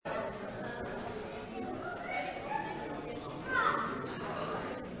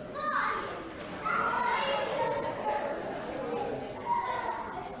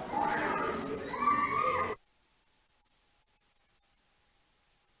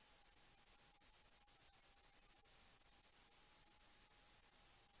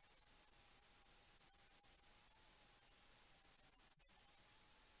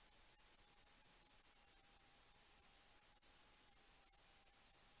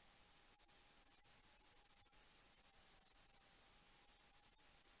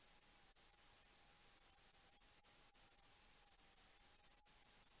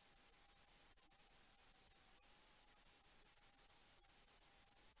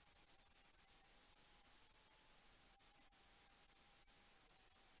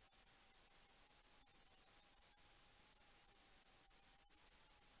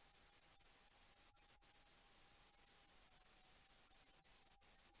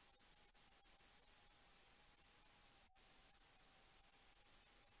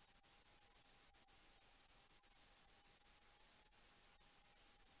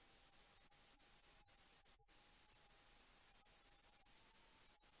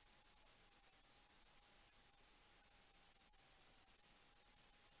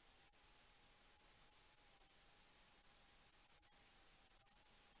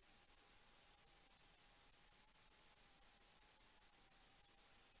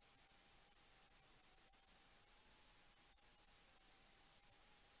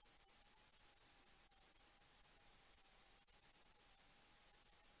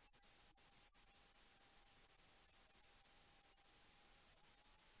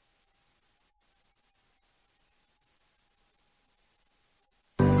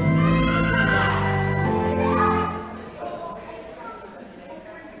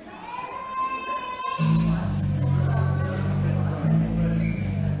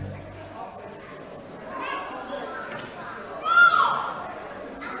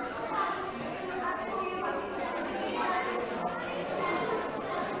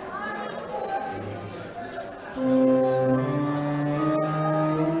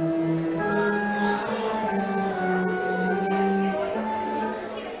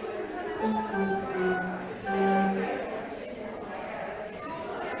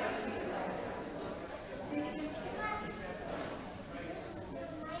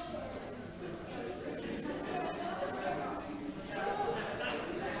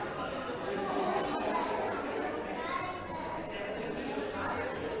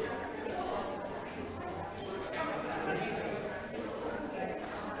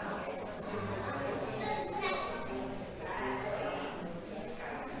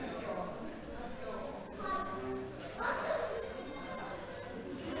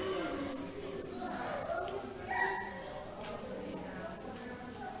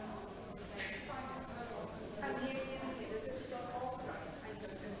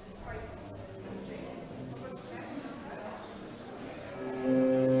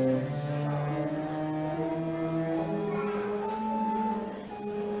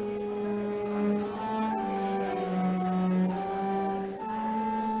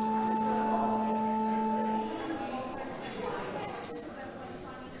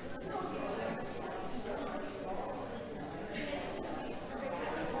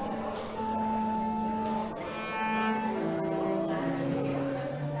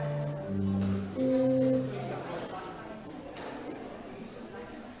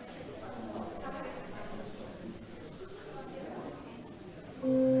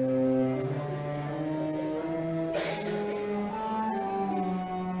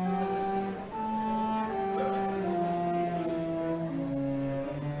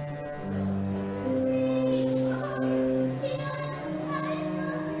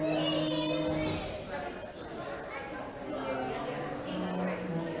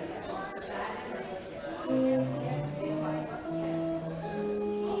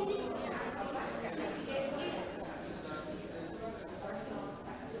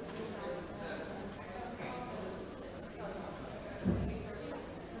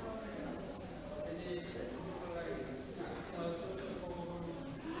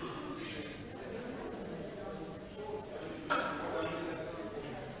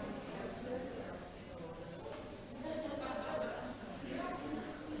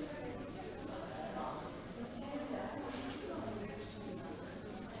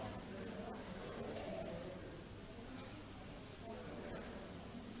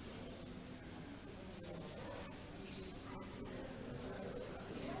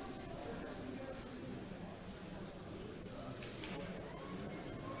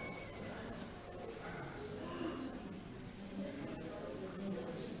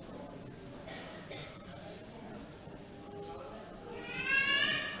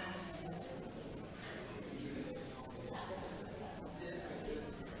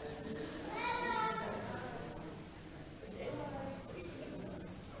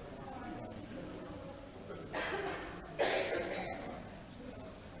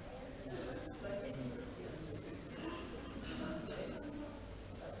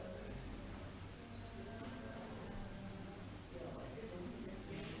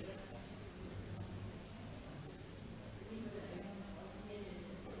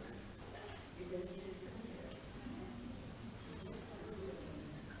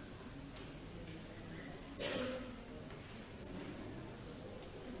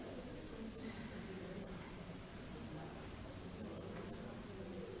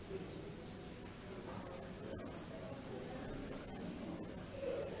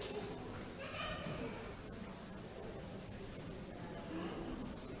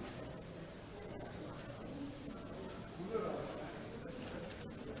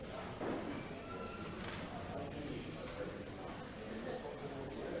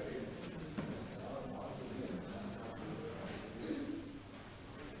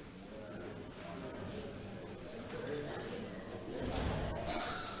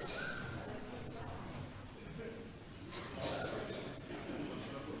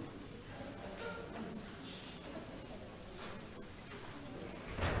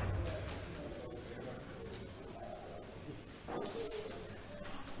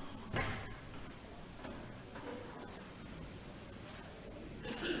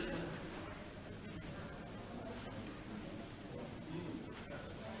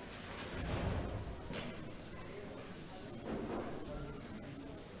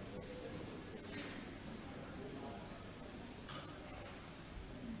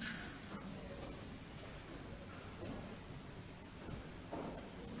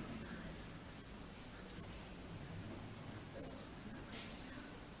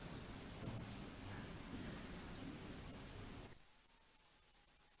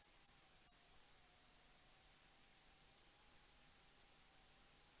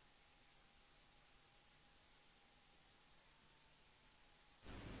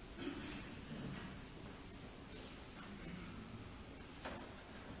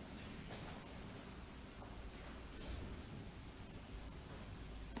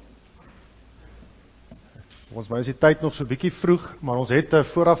Ons is die tyd nog so 'n bietjie vroeg, maar ons het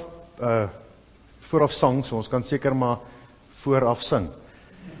vooraf sang, so ons kan seker maar vooraf sing.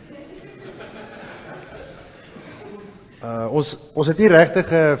 Ons het nie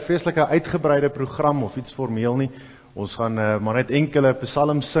regtig 'n vreeslike uitgebreide program of iets formeel nie. Ons gaan maar net enkele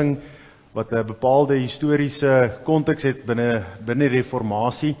psalms sing wat 'n bepaalde historiese konteks het binne die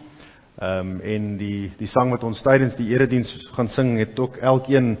reformatie. En die sang wat ons tydens die erediens gaan sing, het ook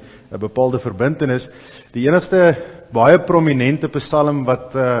elkeen 'n bepaalde verbintenis. Die enigste baie prominente psalm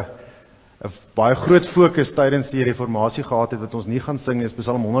wat 'n baie groot fokus tydens die reformatie gehad het, wat ons nie gaan sing, is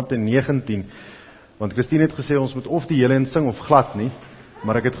Psalm 119. Want Christine het gesê, ons moet of die hele in sing of glad nie,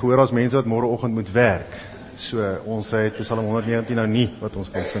 maar ek het gehoor as mense wat môreoggend moet werk. So, ons het Psalm 119 nou nie, wat ons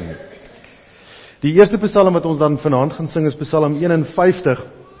gaan sing nie. Die eerste psalm wat ons dan vanaand gaan sing, is Psalm 51.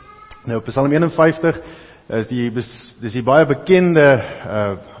 Nou, Psalm 51 is die baie bekende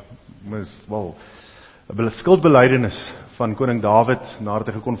skuldbelydenis van koning Dawid, nadat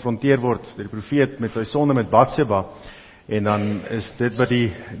hy gekonfronteer word deur die profeet met sy sonde met Batseba. En dan is dit wat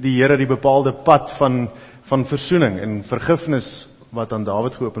die Here die bepaalde pad van versoening en vergifnis wat aan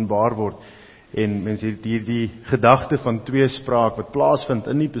Dawid geopenbaar word. En mense het hier die gedagte van tweespraak wat plaasvind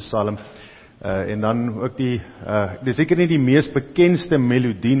in die psalm. En dan ook dis seker nie die mees bekendste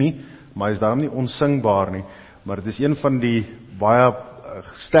melodie nie, maar is daarom nie onsingbaar nie. Maar dit is een van die baie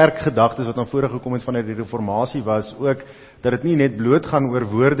sterk gedagtes wat na vore gekom het vanuit die reformatie, was ook dat dit nie net bloot gaan oor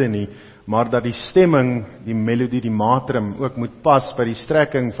woorde nie, maar dat die stemming, die melodie, die matrum ook moet pas by die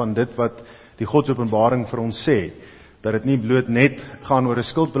strekking van dit wat die Godsopenbaring vir ons sê. Dat dit nie bloot net gaan oor 'n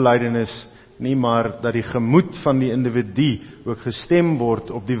skuldbelydenis nie, maar dat die gemoed van die individu ook gestem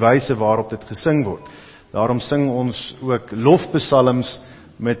word op die wyse waarop dit gesing word. Daarom sing ons ook lofpsalms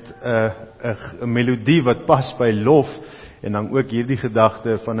met 'n melodie wat pas by lof, en dan ook hierdie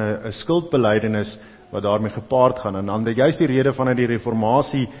gedagte van 'n skuldbelydenis wat daarmee gepaard gaan. En dan juist die rede vanuit die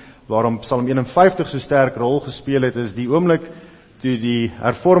reformatie waarom Psalm 51 so sterk rol gespeel het, is die oomblik toe die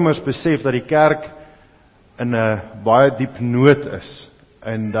hervormers besef dat die kerk in 'n baie diep nood is,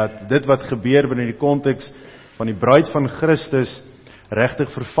 en dat dit wat gebeur binne die konteks van die bruid van Christus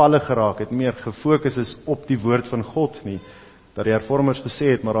regtig vervalle geraak het, meer gefokus is op die woord van God nie, dat die hervormers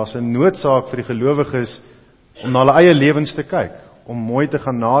gesê het, maar daar's 'n noodsaak vir die gelowiges om na hulle eie lewens te kyk, om mooi te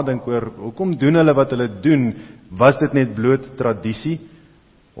gaan nadink oor, hoekom doen hulle wat hulle doen? Was dit net bloot tradisie,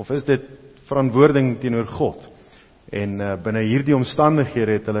 of is dit verantwoording teenoor God? En binne hierdie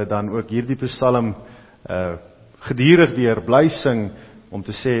omstandighede het hulle dan ook hierdie psalm gedurig deur bly sing, om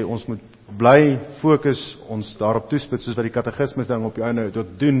te sê, ons moet bly fokus, ons daarop toespits, soos wat die katekismes dan op die einde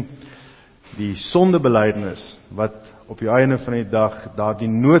ook doen, die sondebelydenis, wat op die einde van die dag, daar die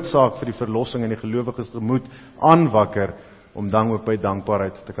noodsaak vir die verlossing in die gelowiges gemoed aanwakker, om dan ook by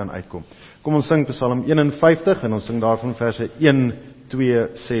dankbaarheid te kan uitkom. Kom ons sing Psalm 51, en ons sing daarvan verse 1, 2,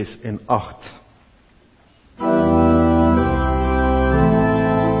 6 en 8.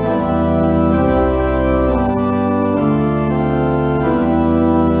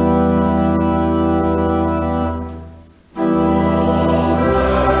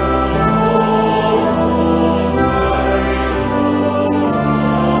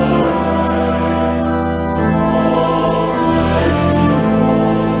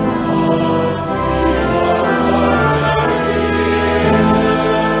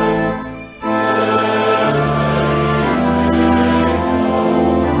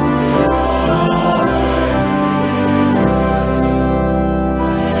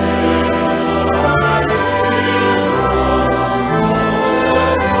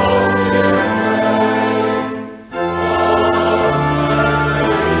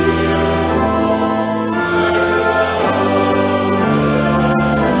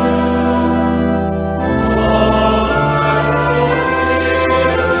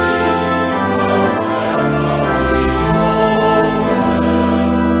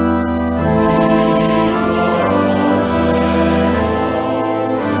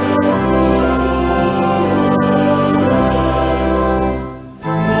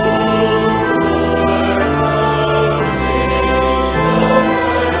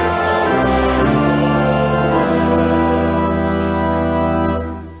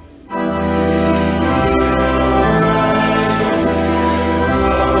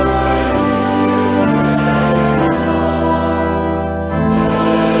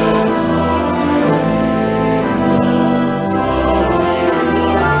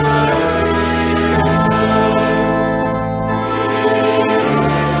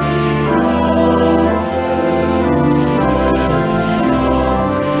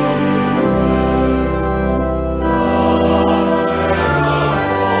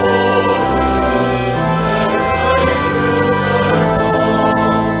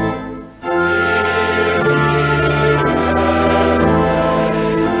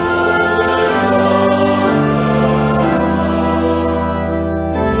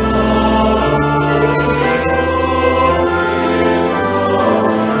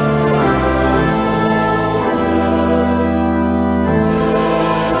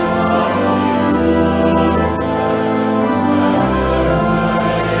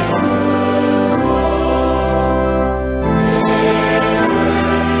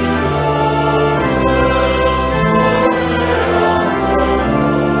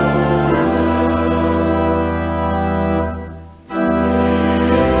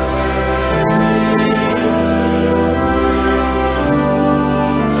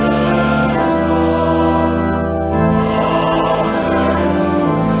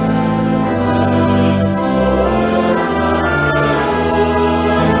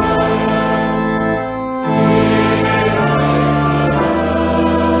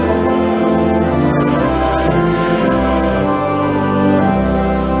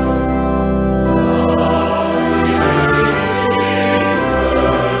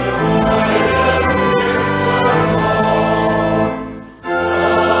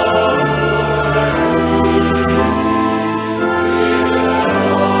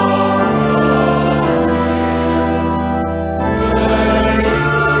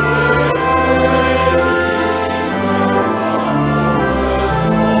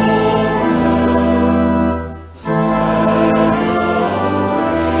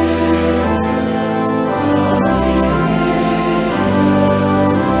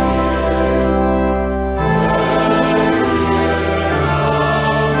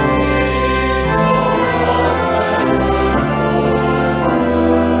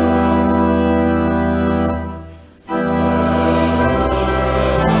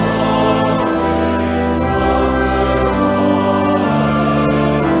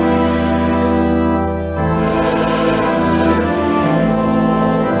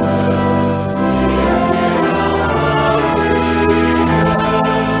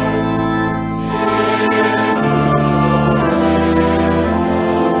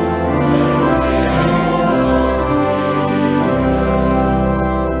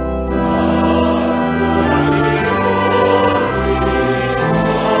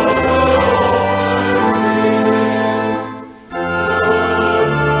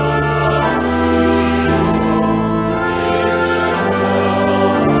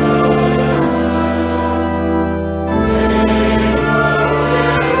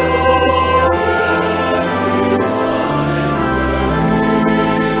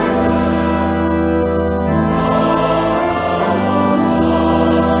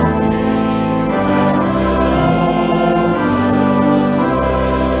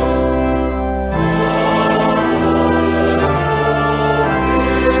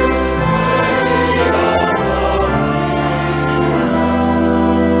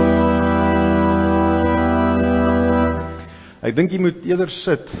 Ek dink jy moet eerder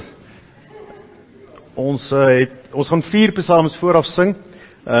sit. Ons gaan 4 psalms vooraf sing.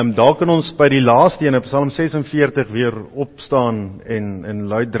 Daar kan ons by die laaste ene, Psalm 46, weer opstaan en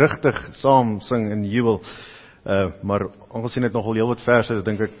luidrigtig saam sing in jubel. Maar aangesien dit nogal heel wat verse is,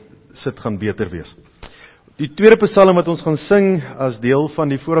 dink ek sit gaan beter wees. Die tweede psalm wat ons gaan sing as deel van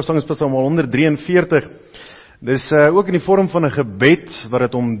die voorafsang is Psalm 143. Dis ook in die vorm van 'n gebed wat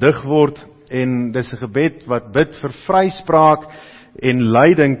dit omdig word, en dis 'n gebed wat bid vir vryspraak en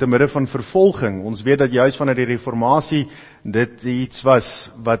lyding te midde van vervolging. Ons weet dat juis vanuit die reformatie dit iets was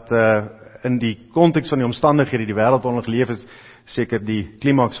wat in die konteks van die omstandighede die wêreld waarin geleef is, seker die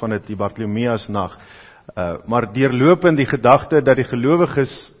klimaks van dit, die Bartolomeusnag. Maar deurlopend die gedagte dat die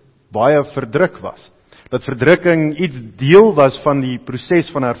gelowiges baie verdruk was. Dat verdrukking iets deel was van die proses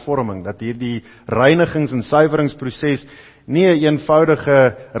van hervorming, dat hierdie reinigings- en suiweringsproses nie 'n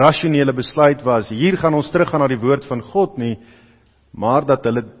eenvoudige rasionele besluit was, hier gaan ons teruggaan na die woord van God nie, maar dat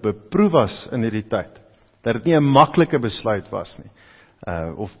hulle beproef was in hierdie tyd. Dat dit nie 'n maklike besluit was nie,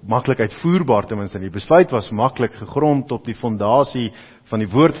 of maklik uitvoerbaar ten minste nie. Die besluit was maklik gegrond op die fondasie van die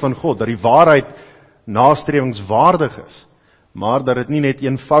woord van God, dat die waarheid nastrewingswaardig is, maar dat dit nie net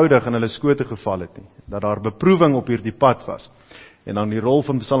eenvoudig in hulle skote geval het nie, dat daar beproewing op hierdie pad was. En dan die rol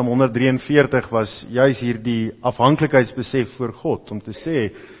van Psalm 143 was juis hierdie afhanklikheidsbesef voor God, om te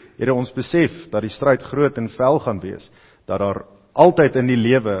sê, Here, ons besef dat die stryd groot en vel gaan wees, dat daar altyd in die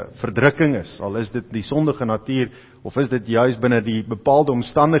lewe verdrukking is, al is dit die sondige natuur, of is dit juis binne die bepaalde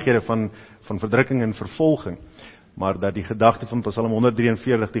omstandighede van verdrukking en vervolging, maar dat die gedagte van Psalm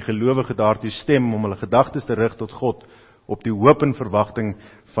 143 die gelowige daartoe stem om hulle gedagtes te rig tot God, op die hoop en verwagting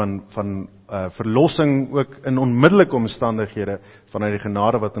van verlossing ook in onmiddellike omstandighede vanuit die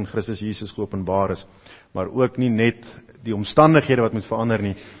genade wat in Christus Jesus geopenbaar is, maar ook nie net die omstandighede wat moet verander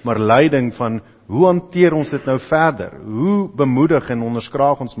nie, maar leiding van hoe hanteer ons dit nou verder, hoe bemoedig en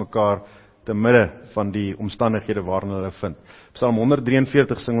onderskraag ons mekaar te midde van die omstandighede waarin hulle vind. Psalm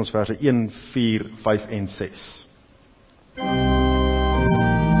 143 sing ons verse 1, 4, 5 en 6.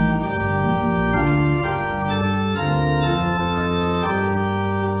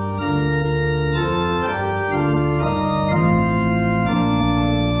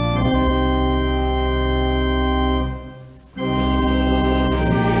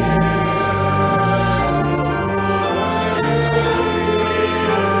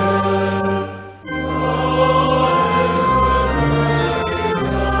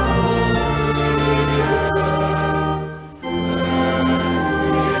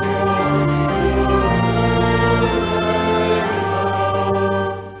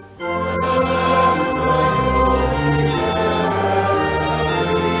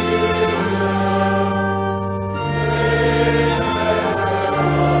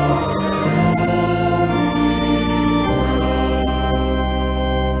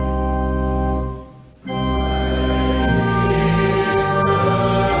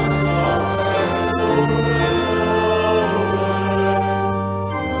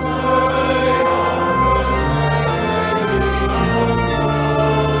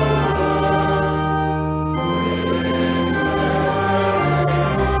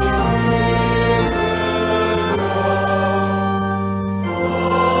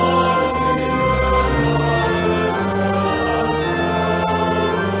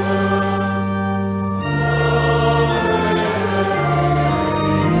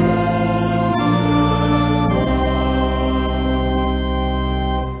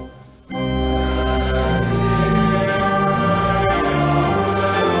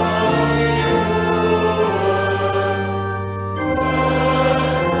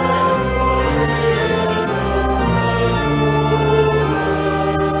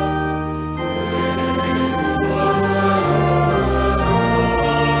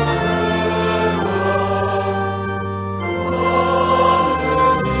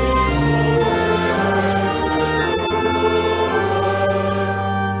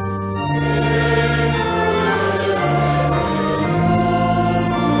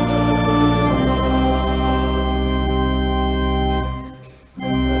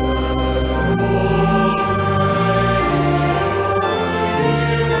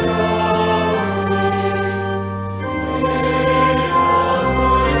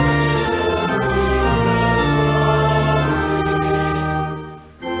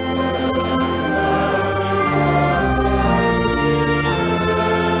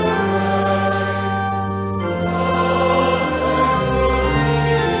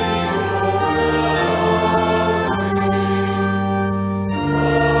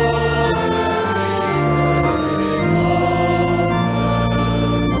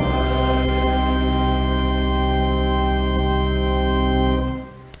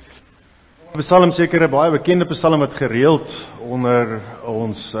 Psalm seker 'n baie bekende Psalm wat gereeld onder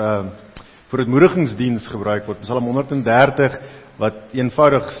ons verootmoedigingsdiens gebruik word. Psalm 130 wat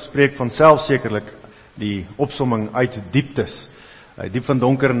eenvoudig spreek van selfsekerlik die opsomming uit dieptes. Diep van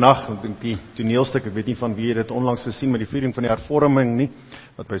donker nag, ek dink die toneelstuk, ek weet nie van wie dit onlangs gesien met die viering van die hervorming nie,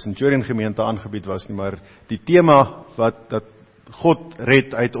 wat by Centurion gemeente aangebied was nie, maar die tema dat God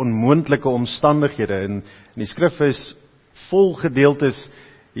red uit onmoontlike omstandighede, en die skrif is vol gedeeltes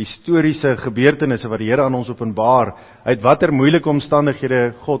historiese gebeurtenisse wat die Here aan ons openbaar, uit watter moeilike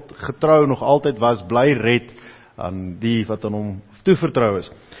omstandighede God getrou nog altyd was, bly red aan die wat aan hom toevertrou is.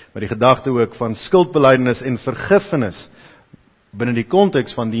 Maar die gedagte ook van skuldbelydenis en vergifnis binne die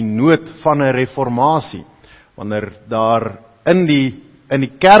konteks van die nood van 'n reformatie, wanneer daar in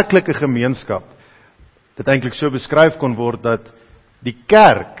die kerklike gemeenskap dit eintlik so beskryf kon word dat die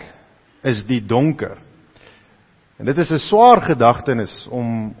kerk is die donker. En dit is 'n swaar gedagtenis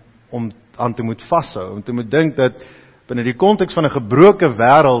om aan te moet vashou, om te moet dink dat binne die konteks van 'n gebroke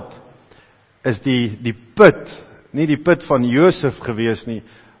wêreld is die put, nie die put van Josef gewees nie,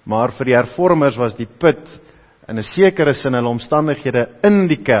 maar vir die hervormers was die put in 'n sekere sin hulle omstandighede in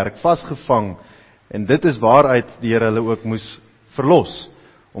die kerk vasgevang, en dit is waaruit die Here hulle ook moes verlos,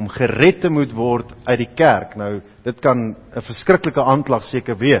 om gered te moet word uit die kerk. Nou, dit kan 'n verskriklike aanklag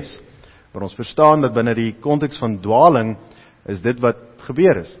seker wees, maar ons verstaan dat binne die konteks van dwaling is dit wat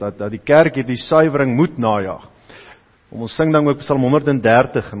gebeur is, dat die kerk hierdie suiwering moet najag. Ons sing dan ook Psalm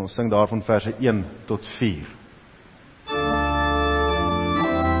 130 en ons sing daarvan verse 1 tot 4.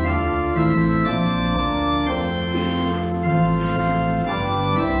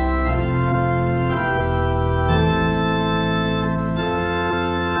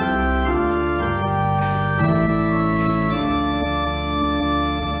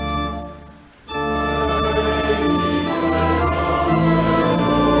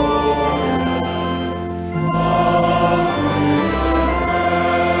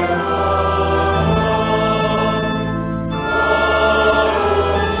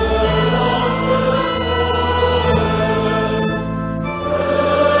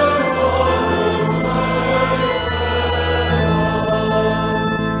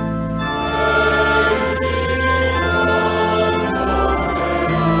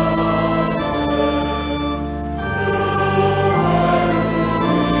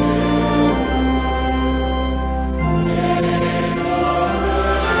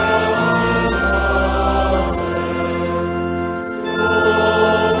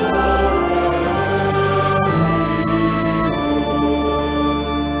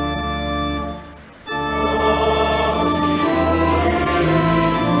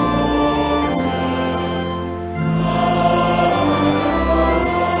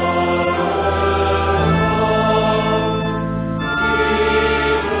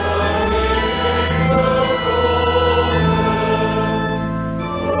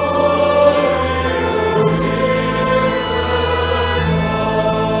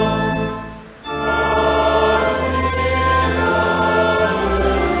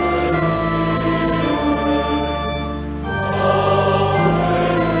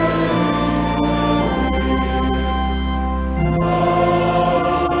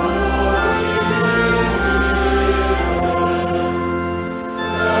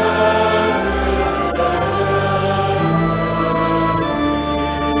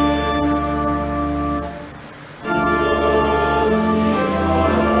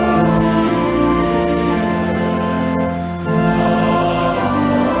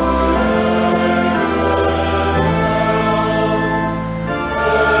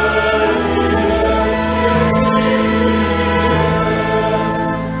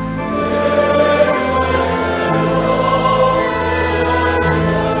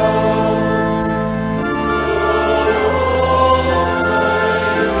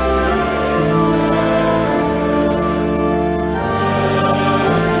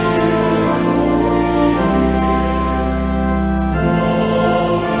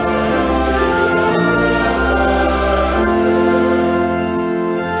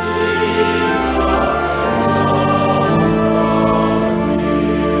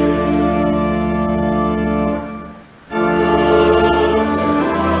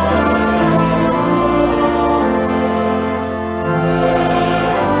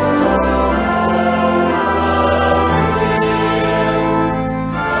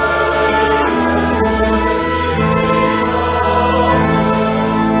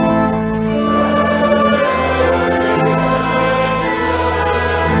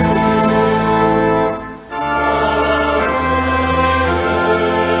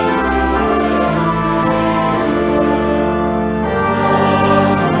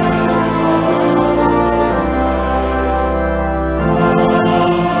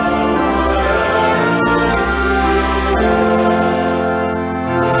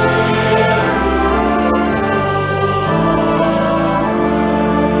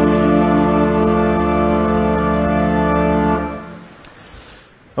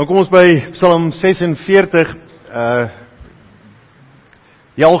 Dan kom ons by Psalm 46.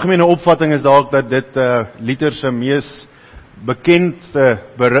 Die algemene opvatting is dalk dat dit Luther se mees bekendste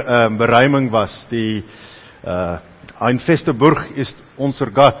beruiming was. Die Ein feste Burg ist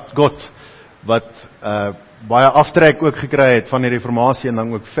unser Gott, wat baie aftrek ook gekry het van die reformatie en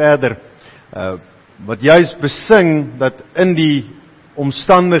dan ook verder, wat juist besing dat in die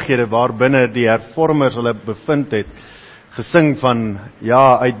omstandighede waarbinne die hervormers hulle bevind het, gesing van,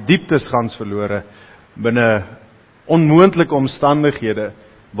 ja, uit dieptes gans verlore, binne onmoontlike omstandighede,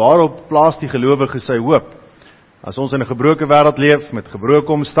 waarop plaas die gelowige sy hoop? As ons in 'n gebroke wêreld leef, met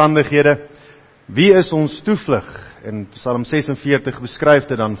gebroke omstandighede, wie is ons toevlug? En Psalm 46 beskryf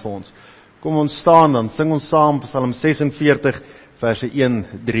dit dan vir ons. Kom ons staan, dan sing ons saam Psalm 46, verse 1,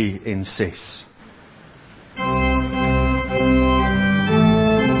 3 en 6.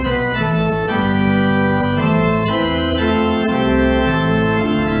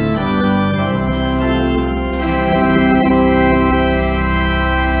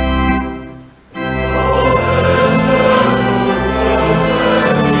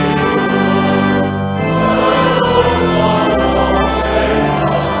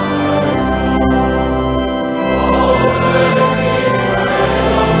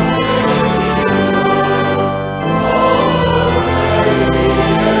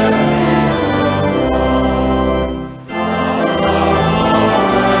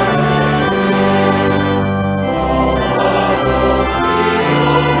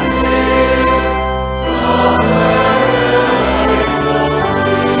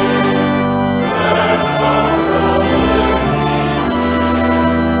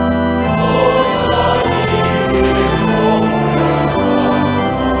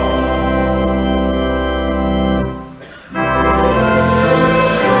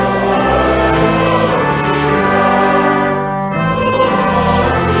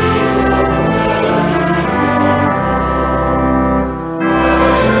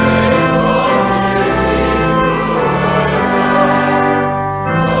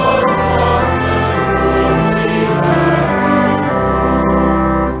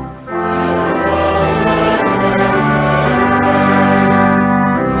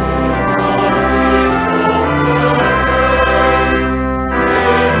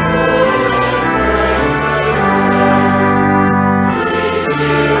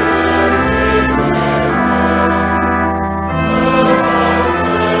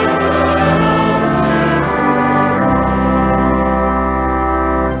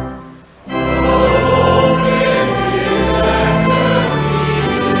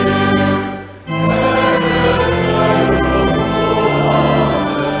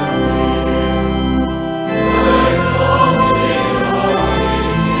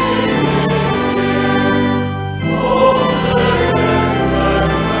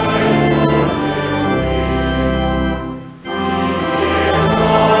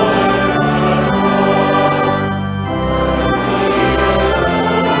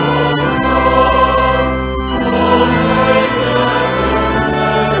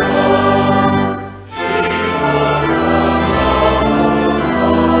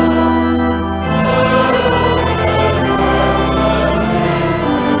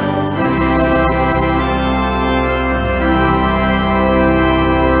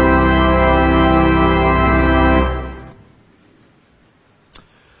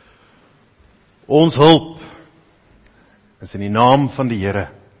 Ons hulp is in die naam van die Here,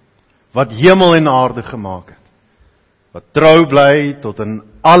 wat hemel en aarde gemaak het, wat trou bly tot in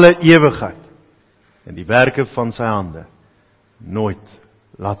alle ewigheid, en die werke van sy hande nooit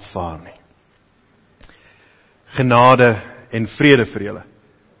laat vaar nie. Genade en vrede vir julle,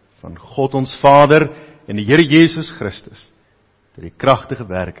 van God ons Vader en die Here Jesus Christus, deur die kragtige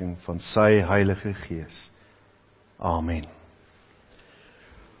werking van sy Heilige Gees. Amen.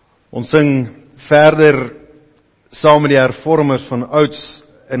 Ons sing verder saam met die hervormers van ouds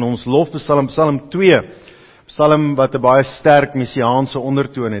in ons lofpsalm, Psalm 2, psalm wat 'n baie sterk messiaanse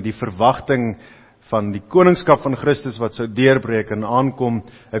ondertoon het, die verwagting van die koningskap van Christus wat sou deurbreek en aankom,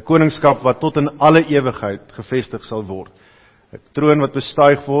 'n koningskap wat tot in alle ewigheid gevestig sal word. 'n Troon wat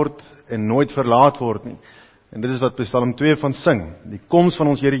bestuig word en nooit verlaat word nie. En dit is wat Psalm 2 van sing, die koms van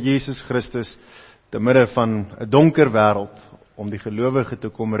ons Here Jesus Christus te midde van 'n donker wêreld om die gelowige te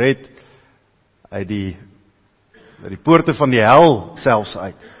kom red uit die poorte van die hel selfs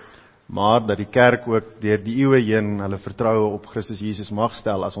uit, maar dat die kerk ook deur die eeue heen hulle vertroue op Christus Jesus mag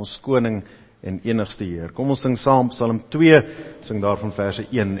stel as ons koning en enigste Heer. Kom ons sing saam Psalm 2, sing daarvan verse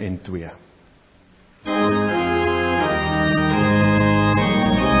 1 en 2.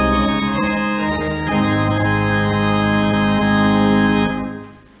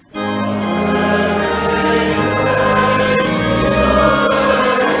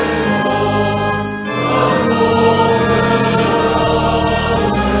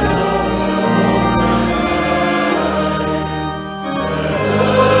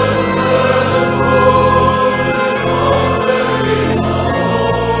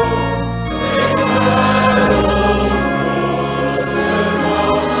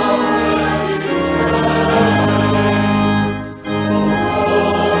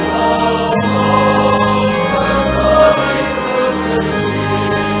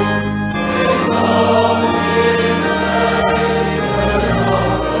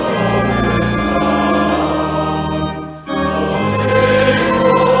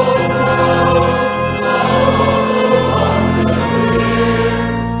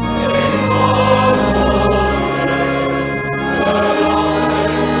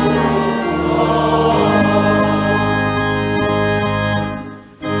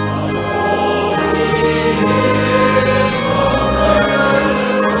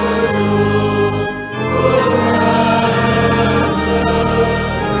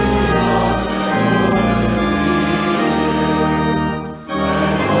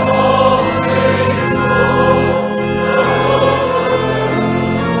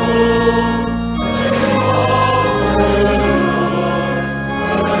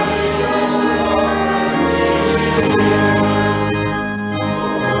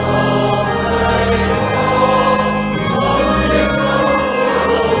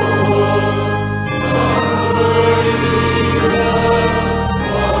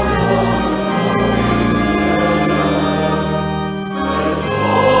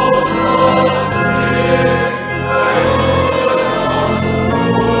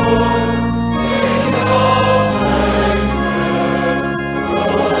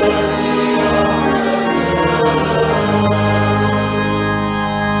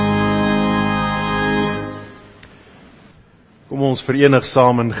 ons verenig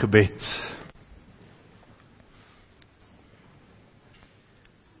saam in gebed.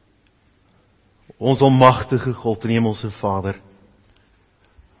 Ons almagtige God en hemelse Vader,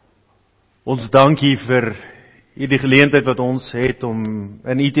 ons dankie vir hierdie geleentheid wat ons het om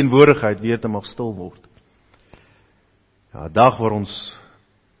in U teenwoordigheid weer te mag stil word. Ja, 'n dag waar ons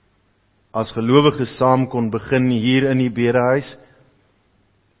as gelowiges saam kon begin hier in die bedehuis,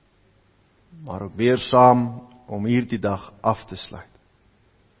 maar ook weer saam om hierdie dag af te sluit.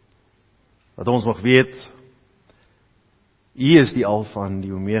 Dat ons mag weet, U is die Alfa en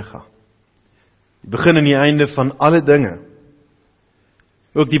die Omega. Die begin en die einde van alle dinge.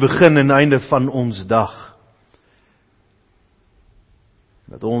 Ook die begin en einde van ons dag.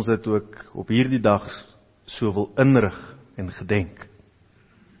 Dat ons dit ook op hierdie dag so wil inrig en gedenk.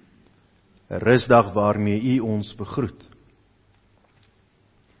 'n Rusdag waarmee U ons begroet.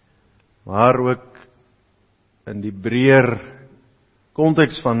 Maar ook in die breër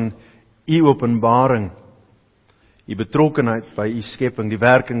konteks van U openbaring, U betrokkenheid by U skepping, die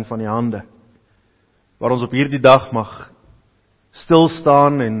werking van die hande, waar ons op hierdie dag mag stil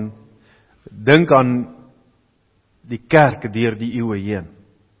staan en dink aan die kerk deur die eeue heen.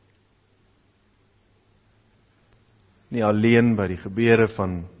 Nie alleen by die gebeure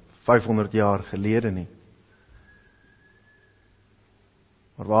van 500 jaar gelede nie,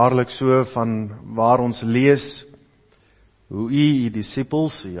 maar waarlik so van waar ons lees hoe U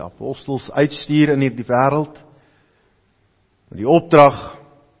disippels, U apostels uitstuur in die wêreld met die opdrag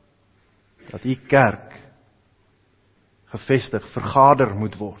dat U kerk gevestig, vergader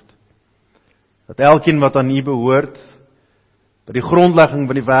moet word. Dat elkeen wat aan U behoort, by die grondlegging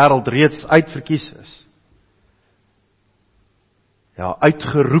van die wêreld reeds uitverkies is. Ja,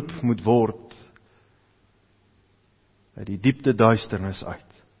 uitgeroep moet word uit die diepte duisternis uit.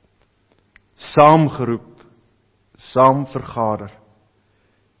 Saamgeroep, saam vergader.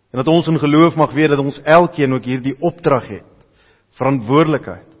 En dat ons in geloof mag weet dat ons elkeen ook hierdie opdrag het,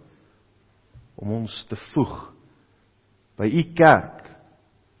 verantwoordelikheid, om ons te voeg by U kerk.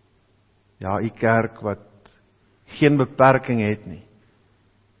 Ja, U kerk wat geen beperking het nie.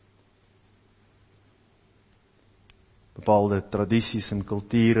 Bepaalde tradisies en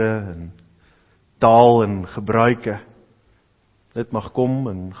kulture en taal en gebruike. Dit mag kom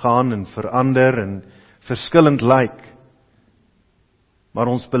en gaan en verander en verskillend lyk. Maar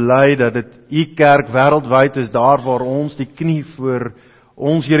ons bely dat dit U kerk wêreldwyd is, daar waar ons die knie voor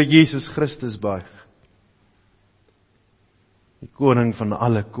ons Here Jesus Christus buig. Die koning van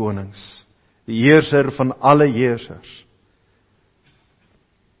alle konings, die heerser van alle heersers.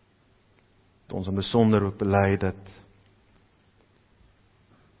 Dat ons in besonder ook bely dat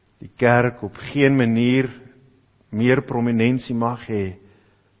die kerk op geen manier meer prominensie mag hê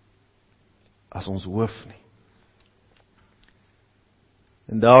as ons hoof nie.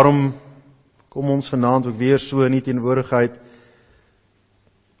 En daarom kom ons vanaand ook weer so in die teenwoordigheid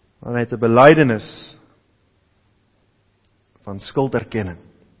vanuit 'n belydenis van skulderkenning.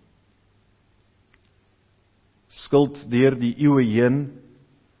 Skuld deur die eeue heen,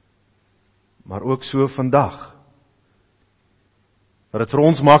 maar ook so vandag. Dat dit vir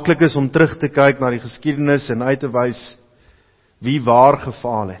ons maklik is om terug te kyk na die geskiedenis en uit te wys wie waar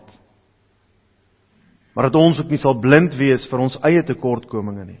gefaal het. Maar dat ons ook nie sal blind wees vir ons eie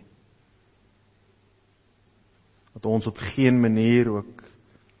tekortkominge nie. Dat ons op geen manier ook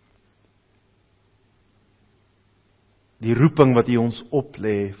die roeping wat U ons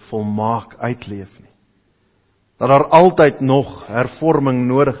oplê volmaak uitleef nie. Dat daar altyd nog hervorming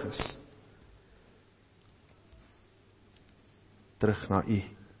nodig is. Terug na U.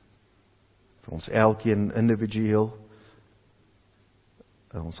 Vir ons elkeen individueel.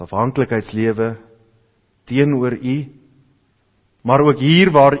 In ons afhanklikheidslewe teenoor U, maar ook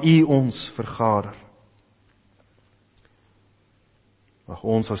hier waar U ons vergader. Mag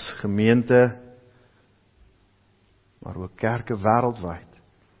ons as gemeente, maar ook kerke wêreldwyd,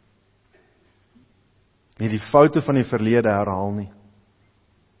 nie die foute van die verlede herhaal nie,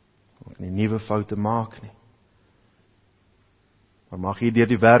 ook nie nuwe foute maak nie. Maar mag U deur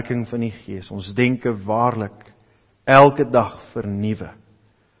die werking van die Gees ons denke waarlik elke dag vernuwe.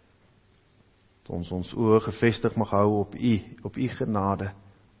 Dat ons ons oë gefestig mag hou op U genade,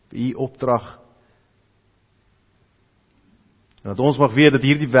 op U opdrag. En dat ons mag weet dat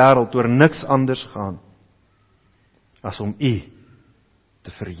hierdie wêreld oor niks anders gaan as om U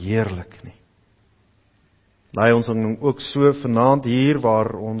te verheerlik nie. Laai ons ook so vanaand hier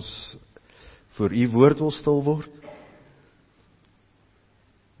waar ons voor U woord wil stil word.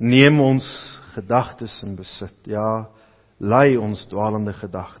 Neem ons gedagtes in besit. Ja, lei ons dwalende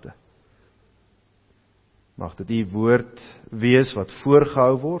gedagte. Mag dit U woord wees wat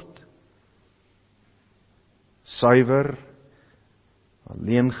voorgehou word, suiwer,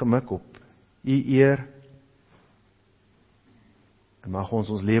 alleen gemik op U eer, en mag ons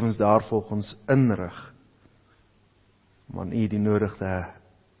lewens daarvolgens inrig, om aan U die nodige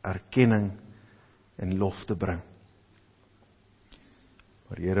erkenning en lof te bring.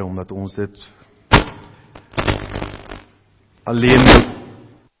 Maar Here, omdat ons dit alleen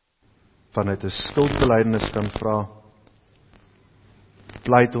vanuit 'n skuldbelydenis kan vra,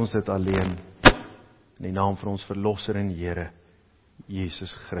 pleit ons dit alleen in die naam van ons Verlosser en Here,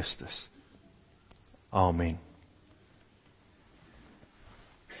 Jesus Christus. Amen.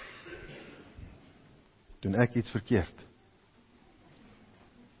 Doen ek iets verkeerd?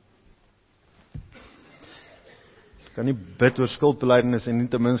 Ek kan nie bid oor skuldbelydenis en nie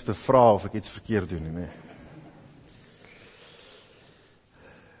ten minste vra of ek iets verkeerd doen nie.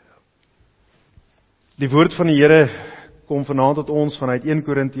 Die woord van die Here kom vanaand tot ons vanuit 1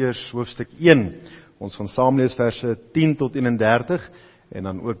 Korintiërs hoofstuk 1. Ons gaan saam lees verse 10 tot 31 en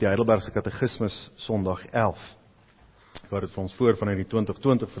dan ook die Heidelbergse Katekismus Sondag 11. Ek hou dit vir ons voor vanuit die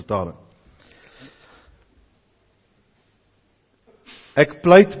 2020 vertaling. Ek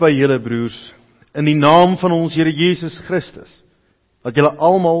pleit by julle broers, in die naam van ons Here Jesus Christus, dat julle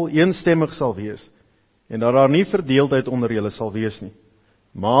almal eenstemmig sal wees, en dat daar nie verdeeldheid onder julle sal wees nie,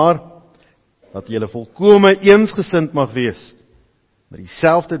 maar dat julle volkome eensgesind mag wees, met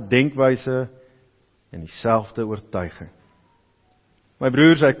dieselfde denkwyse en dieselfde oortuiging. My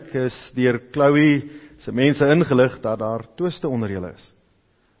broers, ek is deur Chloe se mense ingelig dat daar twiste onder julle is.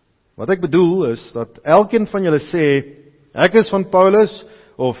 Wat ek bedoel is dat elkeen van julle sê, ek is van Paulus,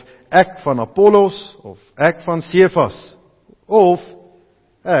 of ek van Apollos, of ek van Cephas, of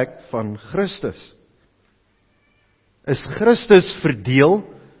ek van Christus. Is Christus verdeel?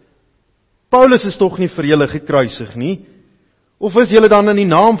 Paulus is tog nie vir julle gekruisig nie? Of is julle dan in die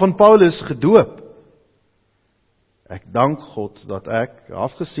naam van Paulus gedoop? Ek dank God dat ek,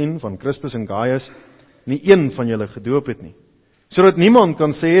 afgesien van Crispus en Gaius, nie een van julle gedoop het nie, sodat niemand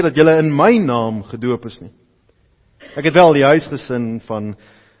kan sê dat julle in my naam gedoop is nie. Ek het wel die huisgesin van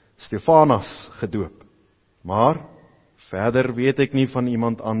Stefanas gedoop, maar verder weet ek nie van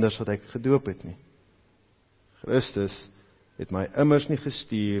iemand anders wat ek gedoop het nie. Christus het my immers nie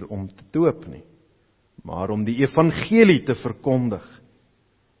gestuur om te doop nie, maar om die evangelie te verkondig.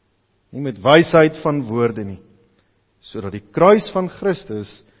 Nie met wysheid van woorde nie, sodat die kruis van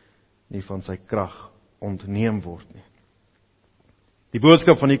Christus nie van sy krag ontneem word nie. Die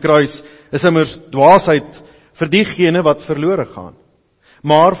boodskap van die kruis is immers dwaasheid vir diegene wat verlore gaan.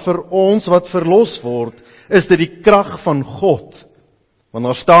 Maar vir ons wat verlos word, is dit die krag van God. Want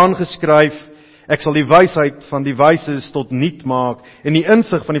daar staan geskryf, ek sal die wysheid van die wyses tot niet maak en die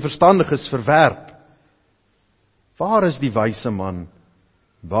insig van die verstandiges verwerp. Waar is die wyse man?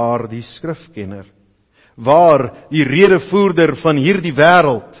 Waar die skrifkenner? Waar die redevoerder van hierdie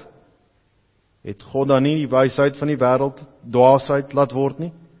wêreld? Het God dan nie die wysheid van die wêreld dwaasheid laat word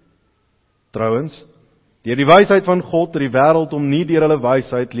nie? Trouwens, deur die wysheid van God het die wêreld hom nie deur hulle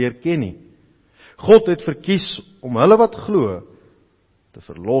wysheid leer ken nie. God het verkies om hulle wat glo te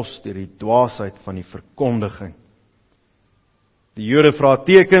verlos deur die dwaasheid van die verkondiging. Die Jode vra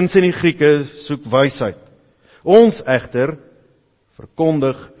tekens en die Grieke soek wysheid. Ons egter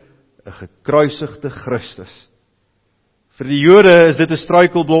verkondig 'n gekruisigde Christus. Vir die Jode is dit 'n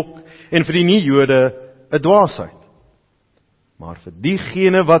struikelblok en vir die nie-Jode 'n dwaasheid. Maar vir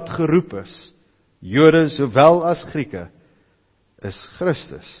diegene wat geroep is, Jode sowel as Grieke, is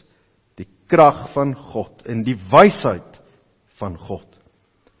Christus die krag van God en die wysheid van God.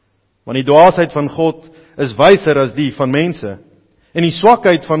 Want die dwaasheid van God is wyser as die van mense, en die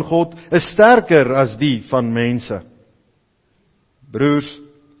swakheid van God is sterker as die van mense. Broers,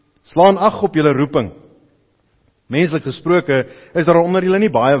 slaan ag op julle roeping. Menslik gesproke is daar onder julle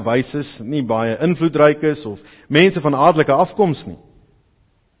nie baie wyses, nie baie invloedrykes of mense van adelike afkoms nie.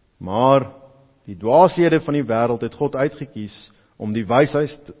 Maar die dwaashede van die wêreld het God uitgekies om die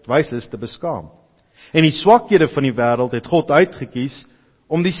wyses te beskaam. En die swakhede van die wêreld het God uitgekies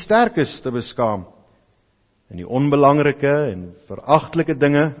om die sterkes te beskaam. En die onbelangrike en veragtelike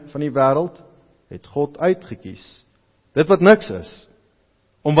dinge van die wêreld het God uitgekies. Dit wat niks is,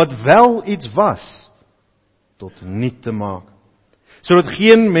 om wat wel iets was, tot niet te maak. Sodat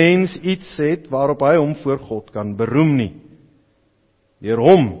geen mens iets het waarop hy hom voor God kan beroem nie. Deur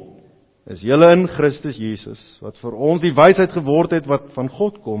hom is julle in Christus Jesus, wat vir ons die wysheid geword het wat van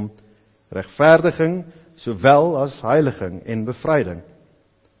God kom, regverdiging, sowel as heiliging en bevryding.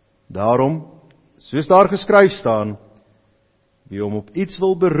 Daarom, soos daar geskryf staan, wie hom op iets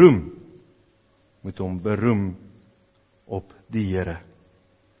wil beroem, moet hom beroem op die Here.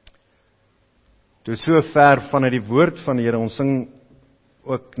 Toe so ver vanuit die woord van die Here, ons sing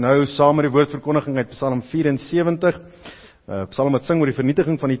ook nou saam met die woordverkondiging uit Psalm 74, Psalm wat sing oor die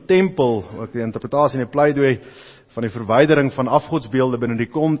vernietiging van die tempel, ook die interpretasie en die pleidooi van die verwydering van afgodsbeelde binne die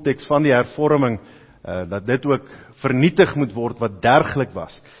konteks van die hervorming, dat dit ook vernietig moet word wat derglik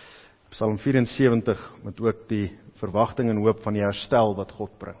was. Psalm 74 met ook die verwagting en hoop van die herstel wat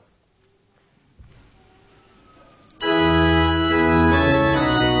God bring.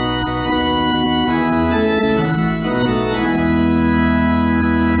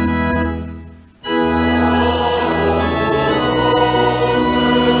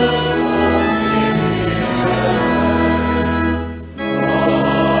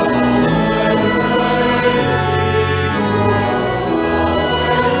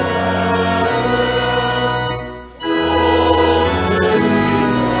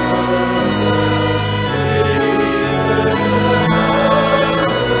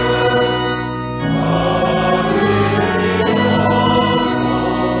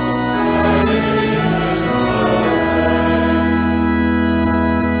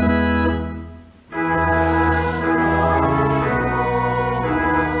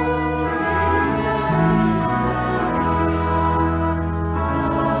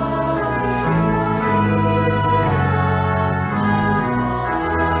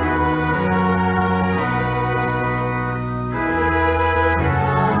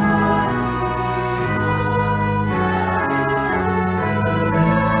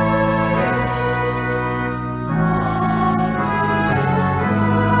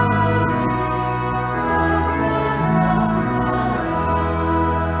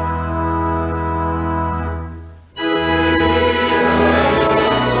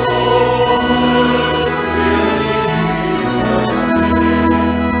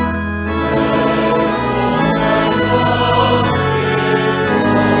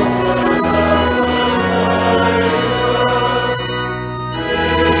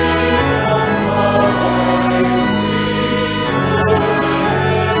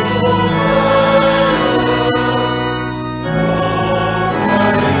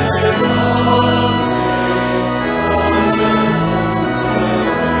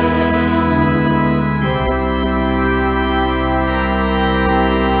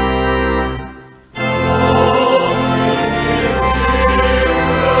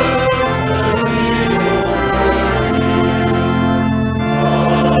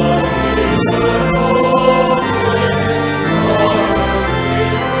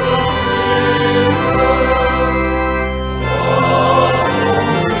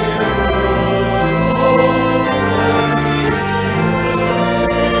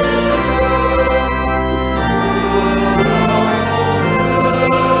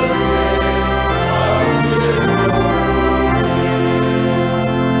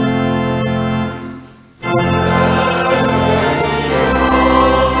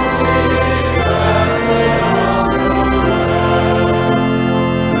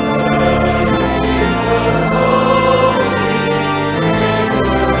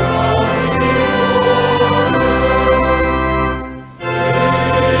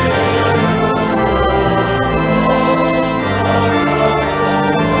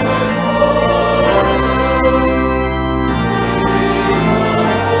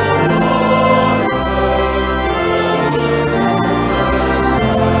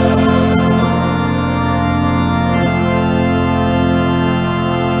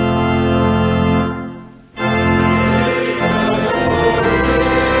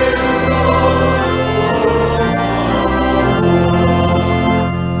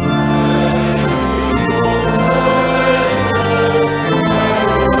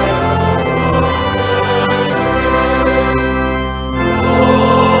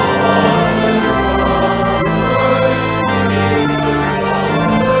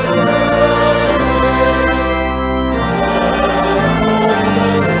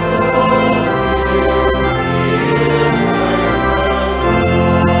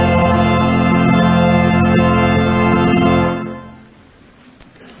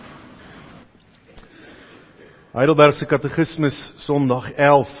 Heidelbergse Katekismus, Sondag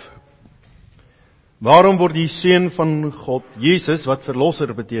 11. Waarom word die Seun van God, Jesus, wat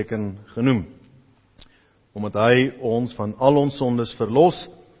Verlosser beteken, genoem? Omdat hy ons van al ons sondes verlos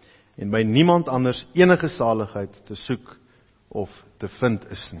en by niemand anders enige saligheid te soek of te vind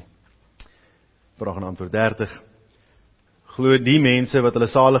is nie. Vraag en antwoord 30. Glo die mense wat hulle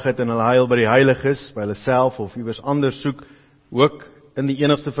saligheid en hulle heil by die heiliges, by hulle self of iewers anders soek, ook in die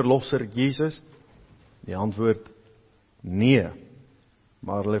enigste Verlosser, Jesus? Die antwoord, nee.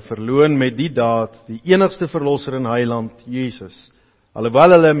 maar hulle verloon met die daad die enigste verlosser en heiland, Jesus,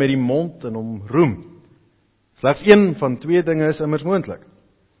 alhoewel hulle met die mond in hom roem. Slegs een van twee dinge is immers moontlik.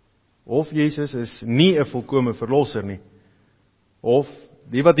 Of Jesus is nie 'n volkome verlosser nie, of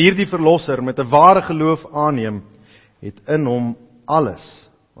die wat hierdie verlosser met 'n ware geloof aanneem, het in hom alles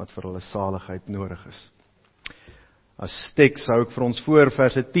wat vir hulle saligheid nodig is. As teks hou ek vir ons voor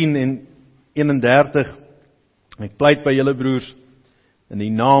verse 10 en 31. Ek pleit by julle broers in die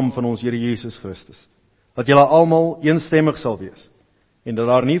naam van ons Here Jesus Christus, dat julle almal eensstemmig sal wees en dat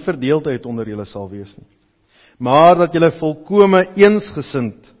daar nie verdeeldheid onder julle sal wees nie, maar dat julle volkome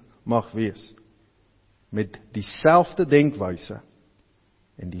eensgesind mag wees met dieselfde denkwyse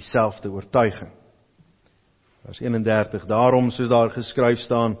en dieselfde oortuiging. Vers 31, daarom soos daar geskryf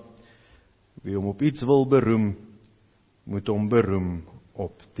staan, wie hom op iets wil beroem, moet hom beroem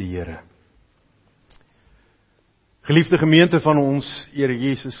op die Here. Geliefde gemeente van ons Here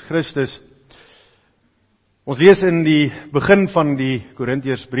Jesus Christus, ons lees in die begin van die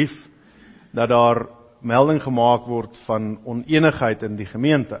Korintiërsbrief dat daar melding gemaak word van onenigheid in die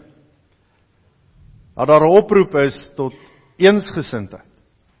gemeente. Dat daar 'n oproep is tot eensgesindheid.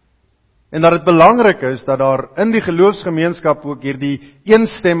 En dat dit belangrik is dat daar in die geloofsgemeenskap ook hierdie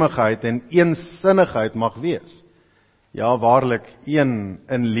eensstemmigheid en eensinnigheid mag wees. Ja, waarlik, een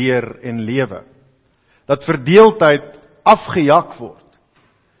in leer en lewe. Dat verdeeldheid afgejak word.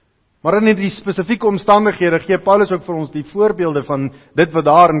 Maar in die spesifieke omstandighede gee Paulus ook vir ons die voorbeelde van dit wat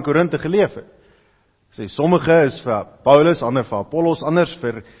daar in Korinthe geleef het. Hy sê, sommige is vir Paulus, ander vir Apollos, anders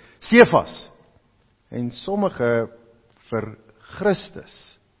vir Sefas. En sommige vir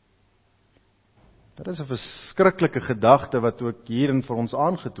Christus. Dit is 'n verskriklike gedagte wat ook hierin vir ons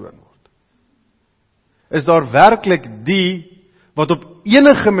aangetoon word. Is daar werklik die wat op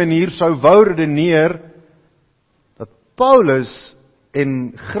enige manier sou wou redeneer dat Paulus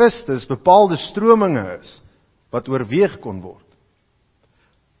en Christus bepaalde strominge is wat oorweeg kon word?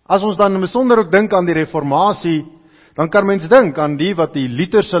 As ons dan besonder ook dink aan die reformatie, dan kan mens dink aan die wat die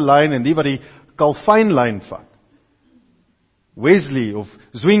Lutherse lyn en die wat die Calvin lyn vat. Wesley of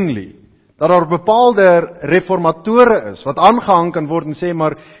Zwingli. Dat daar bepaalde reformatore is, wat aangehang kan word en sê,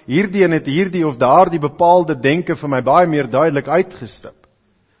 maar hierdie en het hierdie of daardie bepaalde denke vir my baie meer duidelik uitgestip.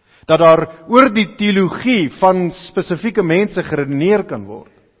 Dat daar oor die teologie van spesifieke mense geredeneer kan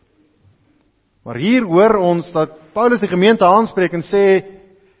word. Maar hier hoor ons dat Paulus die gemeente aanspreek en sê,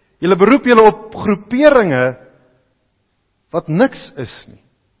 julle beroep julle op groeperinge wat niks is nie.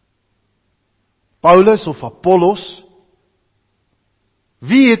 Paulus of Apollos,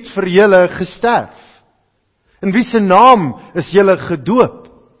 wie het vir julle gesterf? In wie se naam is julle gedoop?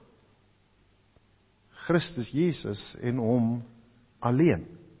 Christus Jesus en hom alleen.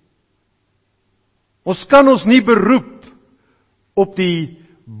 Ons kan ons nie beroep op die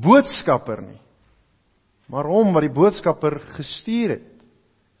boodskapper nie, maar hom wat die boodskapper gestuur het.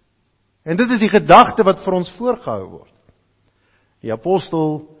 En dit is die gedagte wat vir ons voorgehou word. Die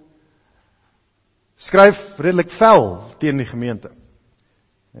apostel skryf redelik fel teen die gemeente.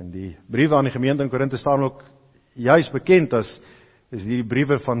 En die briewe aan die gemeente in Korinthe staan ook juist bekend as is hierdie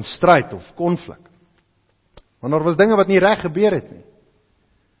briewe van stryd of konflik. Want daar was dinge wat nie reg gebeur het nie.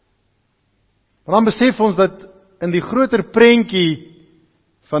 Maar dan besef ons dat in die groter prentjie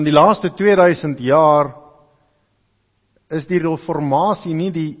van die laaste 2000 jaar is die reformatie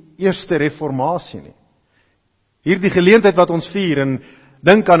nie die eerste reformatie nie. Hierdie geleentheid wat ons vier en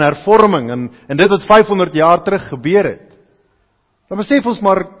dink aan hervorming en dit wat 500 jaar terug gebeur het. Dan besef ons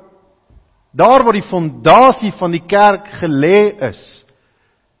maar, daar waar die fondasie van die kerk gelê is,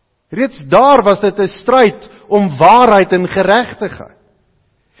 reeds daar was dit 'n stryd om waarheid en geregtigheid.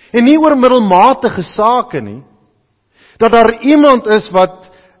 En nie oor middelmatige sake nie, dat daar iemand is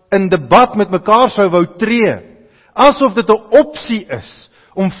wat in debat met mekaar sou wou tree, asof dit 'n opsie is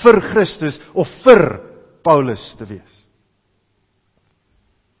om vir Christus of vir Paulus te wees.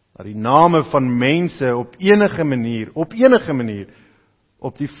 Dat die name van mense op enige manier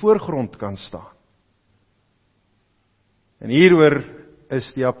op die voorgrond kan staan. En hieroor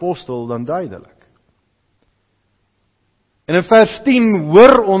is die apostel dan duidelik. En in vers 10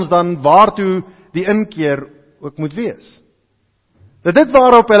 hoor ons dan waartoe die inkeer ook moet wees. Dat dit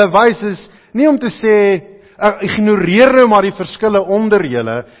waarop hulle wys is, nie om te sê, ignoreer nou maar die verskille onder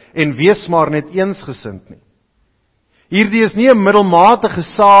julle en wees maar net eensgesind nie. Hierdie is nie 'n middelmatige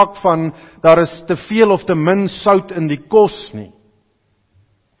saak van, daar is te veel of te min sout in die kos nie.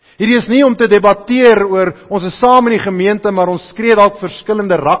 Hierdie is nie om te debatteer oor, ons is saam in die gemeente, maar ons skree dalk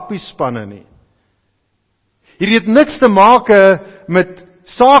verskillende rugbyspanne nie. Hierdie het niks te maak met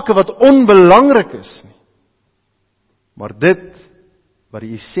sake wat onbelangrik is nie. Maar dit wat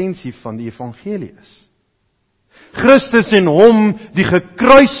die essensie van die evangelie is. Christus en hom die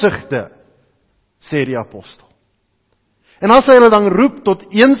gekruisigde, sê die apostel. En as hy hulle dan roep tot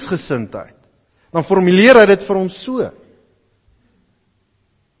eensgesindheid, dan formuleer hy dit vir ons so.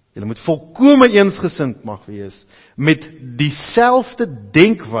 Julle moet volkome eensgesind mag wees, met dieselfde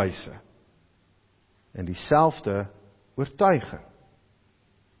denkwyse, en dieselfde oortuiging.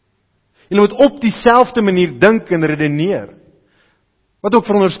 Julle moet op dieselfde manier dink en redeneer. Wat ook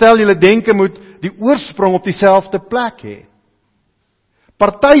veronderstel, julle denke moet die oorsprong op dieselfde plek hê.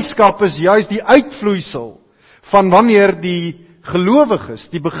 Partyskap is juis die uitvloeisel van wanneer die gelowiges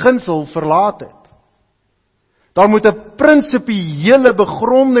die beginsel verlaat het. Daar moet 'n prinsipiële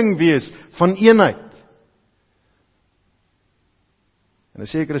begronding wees van eenheid. In 'n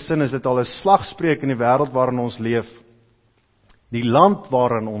sekere sin is dit al 'n slagspreuk in die wêreld waarin ons leef. Die land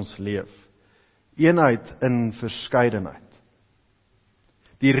waarin ons leef. Eenheid in verskeidenheid.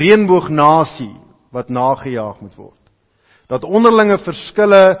 Die reënboognasie wat nagejaag moet word. Dat onderlinge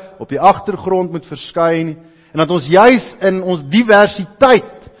verskille op die agtergrond moet verskyn en dat ons juis in ons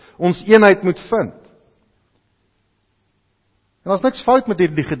diversiteit ons eenheid moet vind. En daar's niks fout met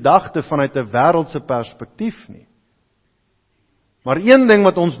hierdie gedagte vanuit 'n wêreldse perspektief nie. Maar een ding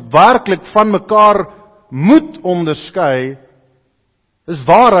wat ons werklik van mekaar moet onderskei, is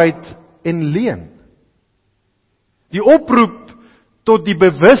waarheid en leuen. Die oproep tot die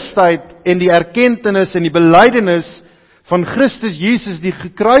bewustheid en die erkentenis en die belydenis van Christus Jesus die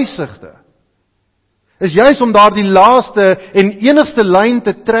gekruisigde, is juis om daardie laaste en enigste lyn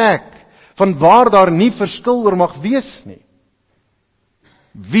te trek van waar daar nie verskil oor mag wees nie.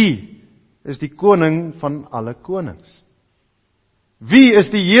 Wie is die koning van alle konings? Wie is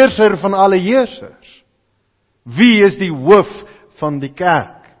die heerser van alle heersers? Wie is die hoof van die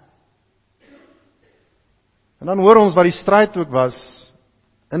kerk? En dan hoor ons wat die stryd ook was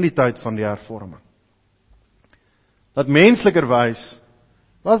in die tyd van die hervorming. Dat menslikerwys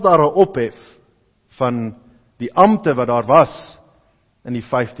was daar 'n ophef van die ampte wat daar was in die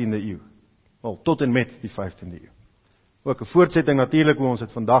 15de eeu. Wel, tot en met die 15de eeu. Ook 'n voortsetting natuurlik hoe ons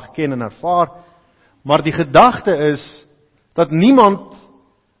dit vandag ken en ervaar, maar die gedagte is dat niemand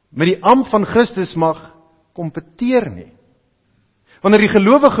met die ampt van Christus mag kompeteer nie. Wanneer die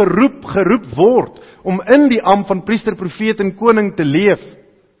gelowige geroep word om in die ampt van priester, profeet en koning te leef,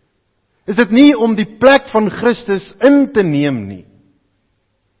 is dit nie om die plek van Christus in te neem nie.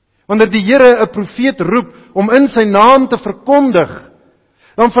 Wanneer die Here 'n profeet roep om in sy naam te verkondig,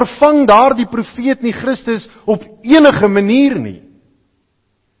 dan vervang daardie profeet nie Christus op enige manier nie.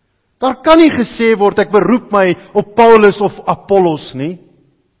 Daar kan nie gesê word, ek beroep my op Paulus of Apollos nie.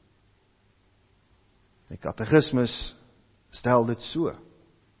 Die katekismes stel dit so.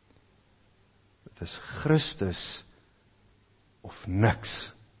 Dit is Christus of niks.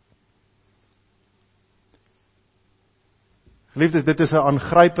 Geliefdes, dit is 'n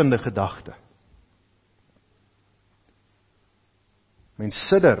aangrypende gedagte. Mens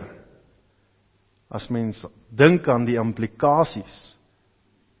sidder as mens dink aan die implikasies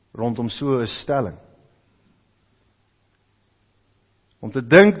rondom so 'n stelling. Om te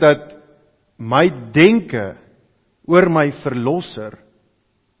dink dat my denke oor my verlosser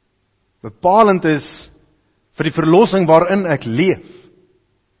bepalend is vir die verlossing waarin ek leef.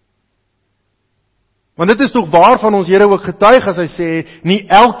 Want dit is tog waarvan ons Here ook getuig as hy sê, nie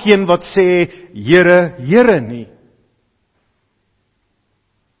elkeen wat sê, Here, Here nie.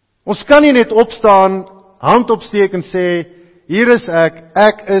 Ons kan nie net opstaan, hand opsteek en sê, hier is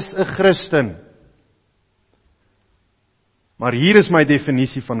ek is 'n Christen. Maar hier is my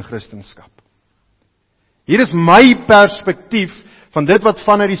definisie van Christenskap. Hier is my perspektief van dit wat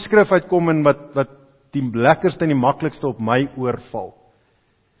vanuit die skrif uitkom en wat die lekkerste en die maklikste op my oorval.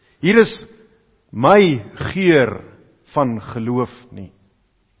 Hier is my geur van geloof nie.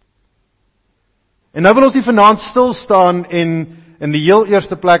 En nou wil ons nie vanaand stil staan en in die heel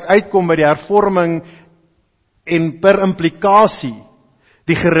eerste plek uitkom by die hervorming en per implikasie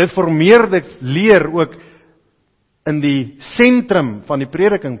die gereformeerde leer ook in die sentrum van die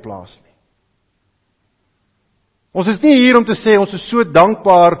prediking plaas nie. Ons is nie hier om te sê ons is so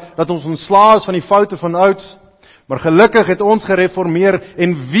dankbaar dat ons ontslae is van die foute van ouds, maar gelukkig het ons gereformeer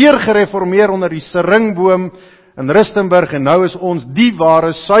en weer gereformeer onder die seringboom in Rustenburg en nou is ons die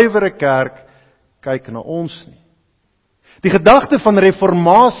ware suiwere kerk, kyk na ons nie. Die gedagte van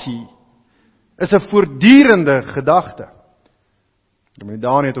reformatie is 'n voortdurende gedagte. Dominee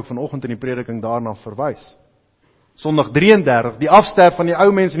Dani het ook vanoggend in die prediking daarna verwys. Sondag 33, die afsterf van die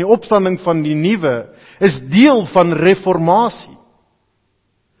ou mens en die opstanding van die nuwe, is deel van reformatie.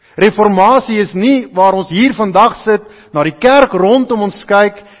 Reformatie is nie waar ons hier vandag sit, na die kerk rondom ons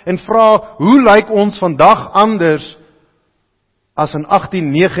kyk en vra, hoe lyk ons vandag anders as in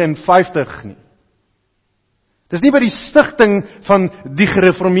 1859 nie. Dis nie by die stigting van die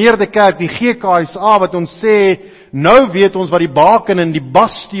gereformeerde kerk, die GKSA, wat ons sê, nou weet ons wat die baken en die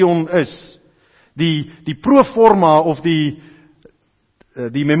bastion is, die proforma of die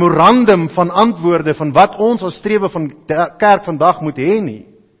memorandum van antwoorde van wat ons as strewe van kerk vandag moet hê nie.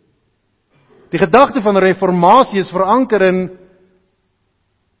 Die gedagte van reformatie is veranker in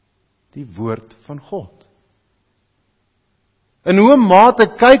die woord van God. In hoe mate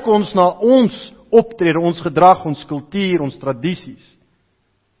kyk ons na ons optrede, ons gedrag, ons kultuur, ons tradisies.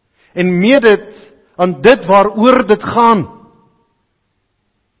 En meet dit aan dit waaroor dit gaan.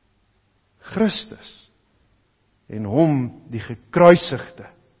 Christus en hom die gekruisigde.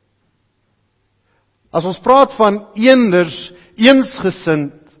 As ons praat van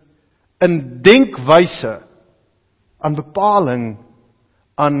eensgesind in denkwyse, aan bepaling,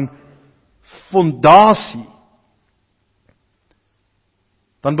 aan fondasie,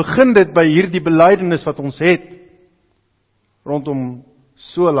 dan begin dit by hierdie belydenis wat ons het rondom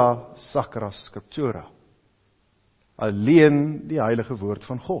sola sacra scriptura. Alleen die heilige woord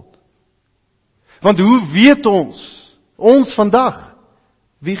van God. Want hoe weet ons vandag,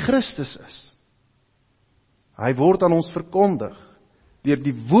 wie Christus is? Hy word aan ons verkondig deur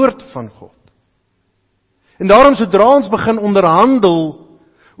die woord van God. En daarom sodra ons begin onderhandel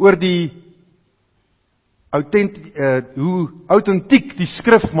oor hoe autentiek die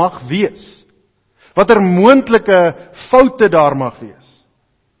skrif mag wees, watter moontlike foute daar mag wees,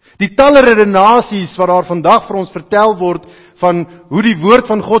 die talle redenasies wat daar vandag vir ons vertel word van hoe die woord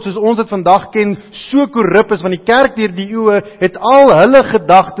van God soos ons dit vandag ken so korrup is, want die kerk deur die eeue het al hulle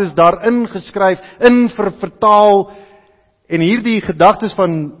gedagtes daarin geskryf, vertaal, en hierdie gedagtes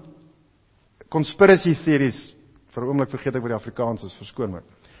van conspiracy theories, vir 'n oomblik vergeet ek wat die Afrikaans is, verskoon my.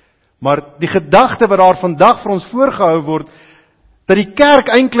 Maar die gedagte wat daar vandag vir ons voorgehou word, dat die kerk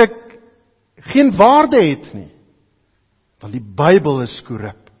eintlik geen waarde het nie, want die Bybel is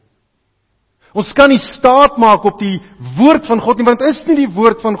korrup. Ons kan nie staat maak op die woord van God nie, want het is nie die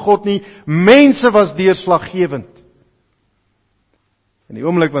woord van God nie, mense was deurslaggewend. In die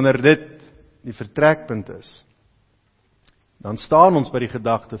oomblik wanneer dit die vertrekpunt is, dan staan ons by die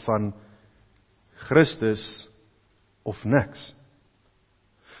gedagte van Christus of niks.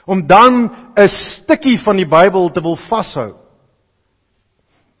 Om dan 'n stukkie van die Bybel te wil vashou,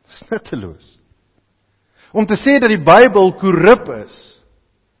 is nutteloos. Om te sê dat die Bybel korrup is,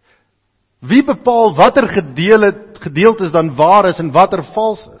 wie bepaal watter gedeeltes dan waar is en watter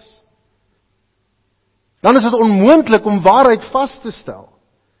vals is? Dan is dit onmoontlik om waarheid vas te stel.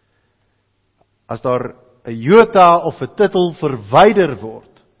 As daar 'n jota of 'n titel verwyder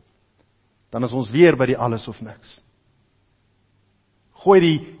word, dan is ons weer by die alles of niks. Gooi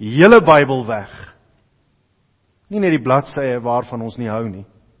die hele Bybel weg. Nie net die bladsye waarvan ons nie hou nie.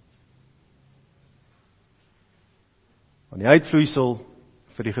 Want die uitvloeisel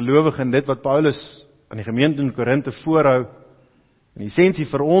vir die gelowige en dit wat Paulus aan die gemeente in Korinthe voorhou, in essensie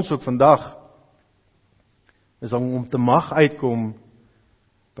vir ons ook vandag, is om te mag uitkom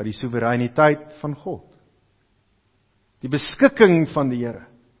by die soewereiniteit van God. Die beskikking van die Here.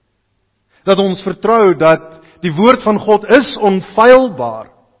 Dat ons vertrou dat die woord van God is onfeilbaar.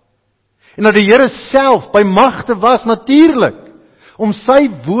 En dat die Here self by magte was natuurlik om sy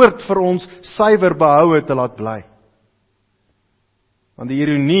woord vir ons suiwer behoue te laat bly. Want die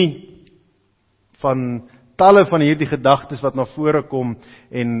ironie van talle van hierdie gedagtes wat na vore kom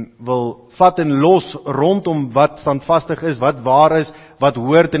en wil vat en los rondom wat standvastig is, wat waar is, wat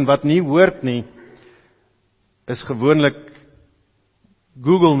hoort en wat nie hoort nie, is gewoonlik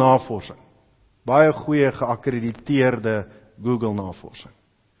Google navorsing. Baie goeie geakkrediteerde Google navorsing.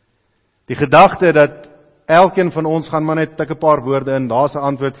 Die gedagte dat elkeen van ons gaan maar net tik 'n paar woorde in, daar's 'n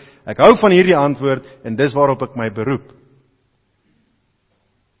antwoord, ek hou van hierdie antwoord en dis waarop ek my beroep.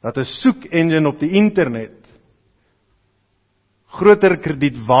 Dat 'n soek-engine op die internet groter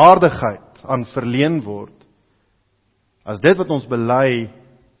kredietwaardigheid aan verleen word as dit wat ons bely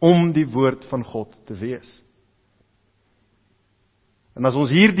om die woord van God te wees. En as ons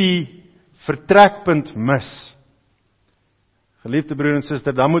hierdie vertrekpunt mis, geliefde broer en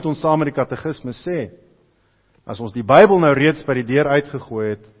suster, dan moet ons saam met die katekismes sê, as ons die Bybel nou reeds by die deur uitgegooi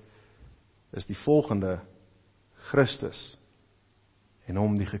het, is die volgende Christus en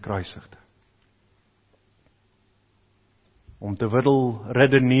hom die gekruisigde. Om te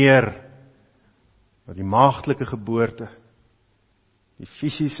redeneer dat die maagdelike geboorte, die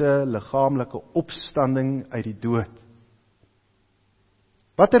fisiese, liggaamlike opstanding uit die dood,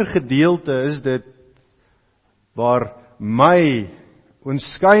 Watter gedeelte is dit waar my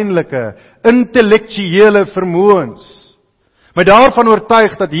oënskynlike intellektuele vermoëns my daarvan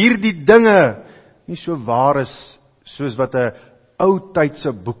oortuig dat hierdie dinge nie so waar is soos wat 'n ou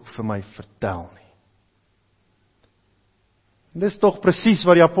tydse boek vir my vertel nie. En dis tog presies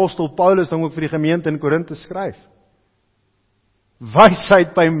wat die apostel Paulus dan ook vir die gemeente in Korinthe skryf.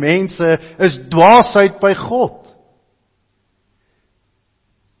 Wysheid by mense is dwaasheid by God.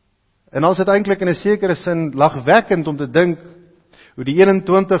 En als dit eintlik in 'n sekere sin lagwekkend om te dink hoe die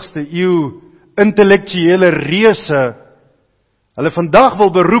 21ste eeu intellektuele reuse hulle vandag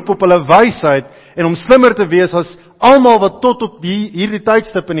wil beroep op hulle wysheid en om slimmer te wees as almal wat tot op hierdie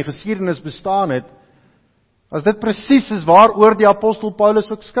tydstip in die geskiedenis bestaan het, as dit presies is waaroor die apostel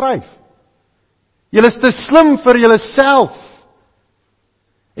Paulus ook skryf. Julle is te slim vir julleself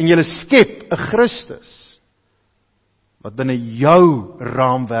en julle skep 'n Christus wat binne jou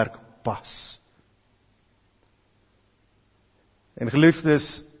raamwerk pas. En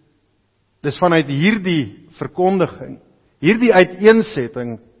geliefdes, dis vanuit hierdie verkondiging, hierdie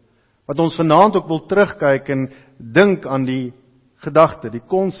uiteensetting, wat ons vanaand ook wil terugkyk en dink aan die gedagte, die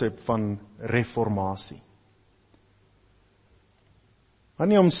konsep van reformatie. Maar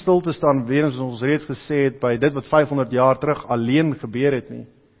nie om stil te staan, weer as ons reeds gesê het, by dit wat 500 jaar terug alleen gebeur het nie.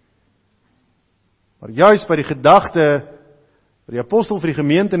 Maar juist by die gedagte, wat die apostel vir die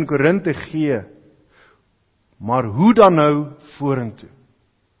gemeente in Korinthe gee, maar hoe dan nou vorentoe?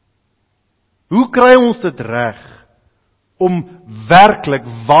 Hoe kry ons dit reg om werklik,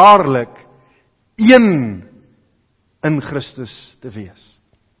 waarlik een in Christus te wees?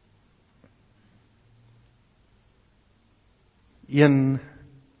 Een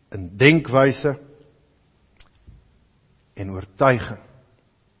in denkwyse en oortuiging.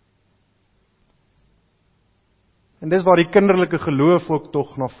 En dis waar die kinderlike geloof ook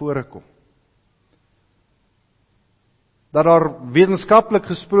tog na vore kom. Dat daar wetenskaplik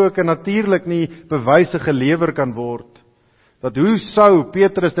gesproke natuurlik nie bewyse gelewer kan word, dat hoe sou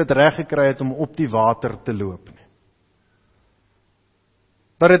Petrus dit reg gekry het om op die water te loop nie.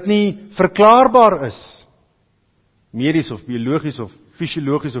 Dat dit nie verklaarbaar is, medies of biologies of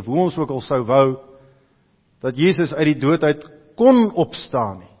fisiologies of hoe ons ook al sou wou, dat Jesus uit die dood uit kon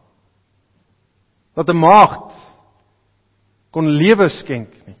opstaan nie. Dat 'n maagd kon lewe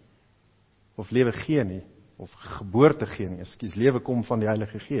skenk nie, of lewe gee nie, of geboorte gee nie, lewe kom van die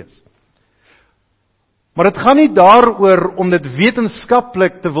Heilige Gees. Maar dit gaan nie daaroor om dit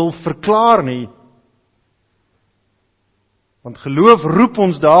wetenskaplik te wil verklaar nie, want geloof roep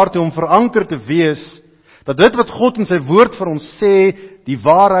ons daartoe om veranker te wees, dat dit wat God in sy woord vir ons sê, die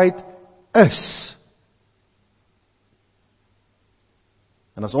waarheid is.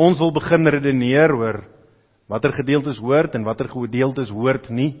 En as ons wil begin redeneer oor watter gedeeltes hoort en watter gedeeltes hoort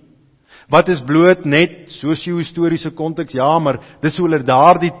nie, wat is bloot net sosio-historiese konteks, ja, maar dis hoe hulle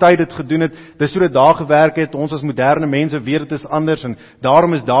daardie tyd dit gedoen het, dis hoe dit daar gewerk het, ons as moderne mense weet dit is anders, en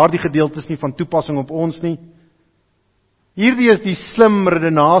daarom is daardie gedeeltes nie van toepassing op ons nie. Hierdie is die slim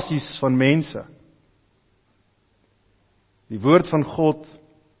redenasies van mense. Die woord van God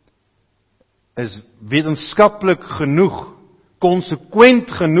is wetenskaplik genoeg, konsekwent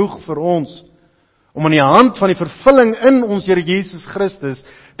genoeg vir ons, om aan die hand van die vervulling in ons Here Jesus Christus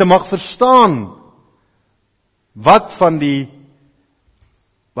te mag verstaan wat in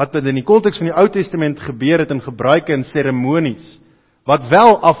die konteks van die Ou Testament gebeur het in gebruike en seremonies, wat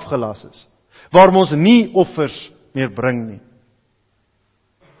wel afgelas is, waarom ons nie offers meer bring nie.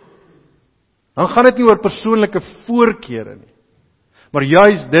 Dan gaan dit nie oor persoonlike voorkeure nie, maar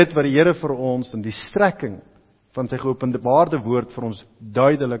juis dit wat die Here vir ons in die strekking van sy geopenbaarde woord vir ons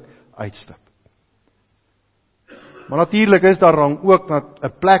duidelik uitstip. Maar natuurlik is daar dan ook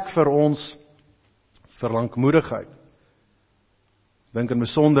 'n plek vir ons vir lankmoedigheid. Dink in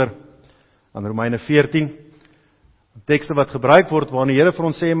besonder aan Romeine 14, tekste wat gebruik word waarin die Here vir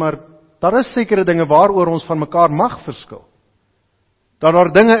ons sê, maar daar is sekere dinge waaroor ons van mekaar mag verskil. Dat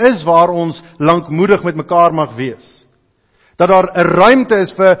daar dinge is waar ons lankmoedig met mekaar mag wees. Dat daar 'n ruimte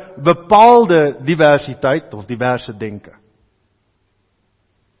is vir bepaalde diversiteit of diverse denke.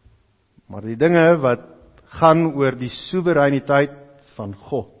 Maar die dinge wat gaan oor die soewereiniteit van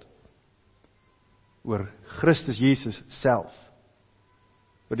God, oor Christus Jesus self,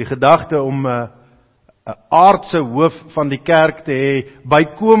 oor die gedagte om 'n aardse hoof van die kerk te hê,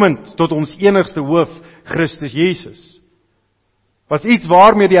 bykomend tot ons enigste hoof, Christus Jesus, was iets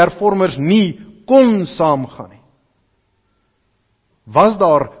waarmee die hervormers nie kon saamgaan nie. Was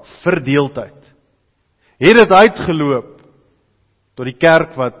daar verdeeldheid? Het dit uitgeloop tot die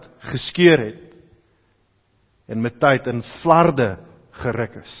kerk wat geskeur het en met tyd in flarde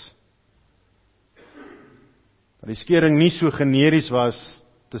geruk is. Dat die skering nie so generies was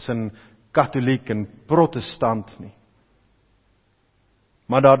tussen katholiek en protestant nie.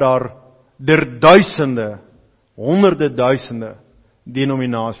 Maar dat daar duisende, honderde duisende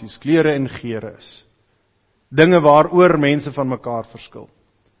denominasies, kleure en geure is. Dinge waaroor mense van mekaar verskil.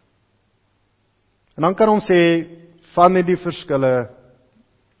 En dan kan ons sê, van die verskille,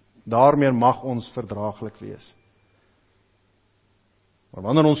 daarmee mag ons verdraaglik wees. Maar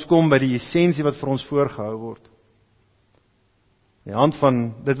wanneer ons kom by die essensie wat vir ons voorgehou word, in die hand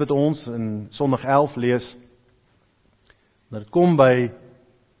van dit wat ons in Sondag 11 lees, dat dit kom by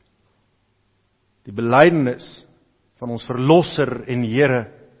die belydenis van ons Verlosser en Here,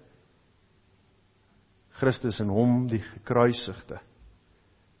 Christus en hom die gekruisigde.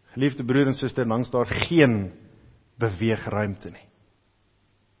 Geliefde broer en suster, langs daar geen beweegruimte nie.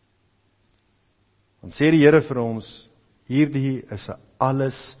 Dan sê die Here vir ons, hierdie is 'n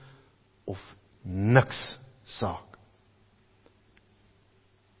alles of niks saak.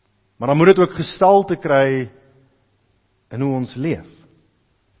 Maar dan moet dit ook gestalte kry in hoe ons leef.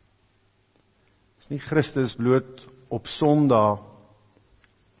 Is nie Christus bloot op Sondag,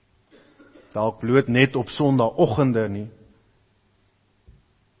 dalk bloot net op Sondagoggende nie.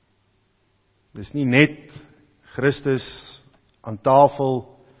 Dis nie net Christus aan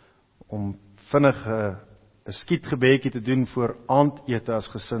tafel om vinnig 'n skietgebedjie te doen voor aandete as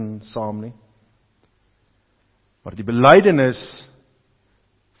gesin saam nie. Maar die belydenis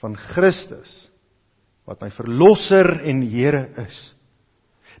van Christus, wat my Verlosser en Here is,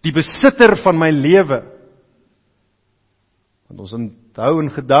 die besitter van my lewe, want ons onthou in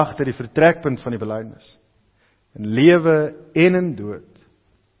gedagte die vertrekpunt van die belydenis, in lewe en in dood,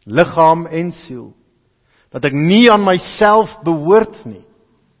 liggaam en siel, dat ek nie aan myself behoort nie,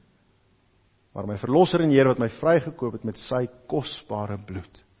 maar my Verlosser en Here wat my vrygekoop het met sy kosbare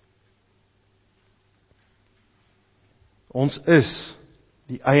bloed. Ons is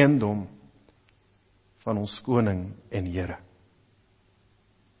die eiendom van ons koning en Here.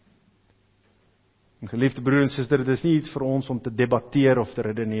 En geliefde broer en suster, dit is nie iets vir ons om te debatteer of te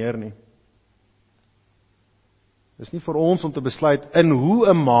redeneer nie. Dit is nie vir ons om te besluit in hoe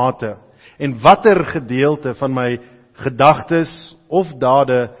 'n mate en watter gedeelte van my gedagtes of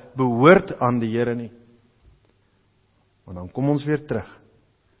dade behoort aan die Here nie. Maar dan kom ons weer terug.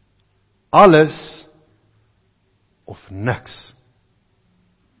 Alles of niks.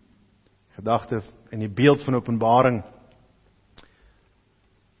 Gedagte en die beeld van Openbaring.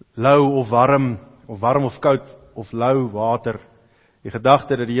 Lou of warm of koud of lou water. Die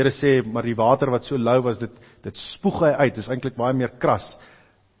gedagte dat die Here sê, maar die water wat so lou was, dit spoeg hy uit, dit is eintlik baie meer kras.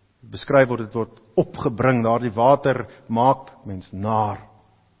 Beskryf word, dit word opgebring, daardie water maak mens naar.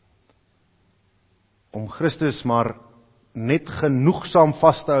 Om Christus maar net genoegsaam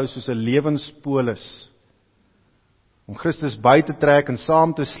vas te hou soos 'n lewenspolis. Om Christus by te trek en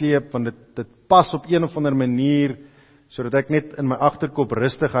saam te sleep, want dit pas op een of ander manier, sodat ek net in my agterkop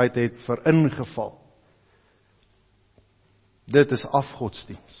rustigheid het vir ingeval. Dit is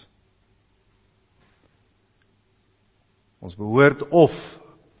afgodsdiens. Ons behoort of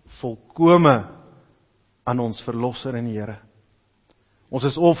volkome aan ons Verlosser en Here. Ons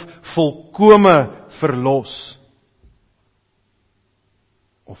is of volkome verlos,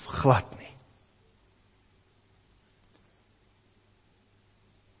 of glad nie.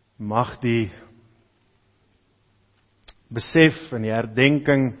 Mag die besef en die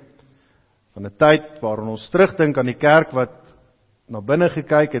herdenking van 'n tyd waarin ons terugdink aan die kerk wat na binne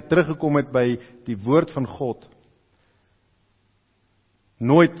gekyk het, teruggekom het by die woord van God,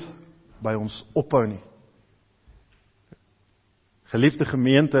 nooit by ons ophou nie. Geliefde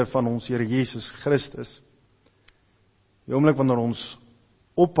gemeente van ons Here Jesus Christus, die oomblik wanneer ons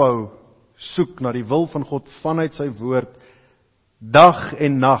ophou soek na die wil van God vanuit sy woord, dag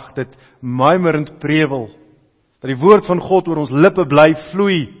en nag, dit mymerend prewel, dat die woord van God oor ons lippe bly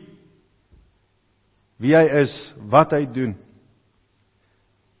vloei, wie hy is, wat hy doen.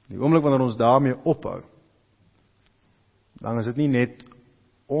 Die oomblik wanneer ons daarmee ophou, dan is dit nie net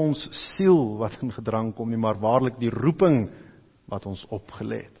ons siel wat in gedrang kom nie, maar waarlik die roeping wat ons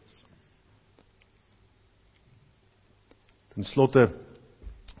opgelê het. Ten slotte,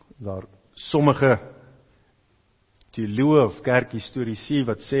 daar sommige teoloë of kerkhistorici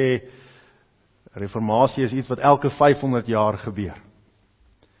wat sê, reformatie is iets wat elke 500 jaar gebeur.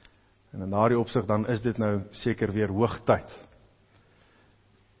 En in daardie opsig dan is dit nou seker weer hoogtyd.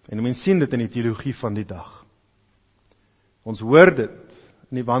 En mens sien dit in die teologie van die dag. Ons hoor dit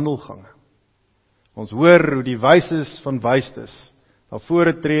in die wandelgange. Ons hoor hoe die wyses van wystes daar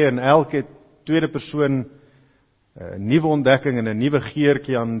vore tree en elke tweede persoon 'n nuwe ontdekking en 'n nuwe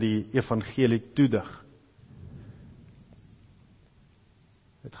geurtjie aan die evangelie toedig.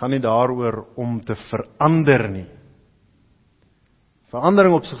 Het gaan nie daaroor om te verander nie.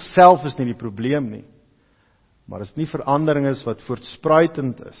 Verandering op sigself is nie die probleem nie, maar as nie verandering is wat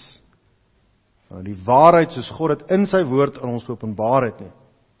voortspruitend is, van die waarheid soos God het in sy woord aan ons geopenbaar het nie.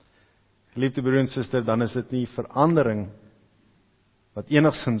 Geliefde broer en suster, dan is dit nie verandering wat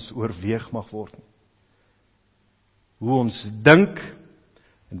enigsins oorweeg mag word nie. Hoe ons dink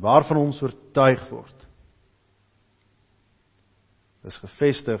en waarvan ons oortuig word, is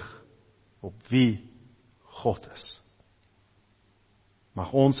gevestig op wie God is.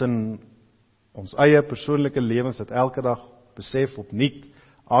 Mag ons in ons eie persoonlike lewens dit elke dag besef opnuut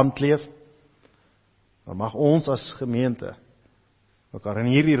aankleef, maar mag ons as gemeente mekaar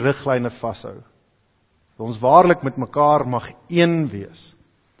in hierdie riglyne vashou. Dat ons waarlik met mekaar mag een wees,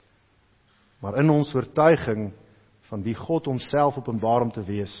 maar in ons oortuiging van wie God homself openbaar om te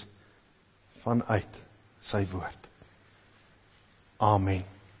wees, vanuit sy woord. Amen.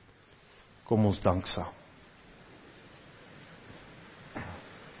 Kom ons dank saam.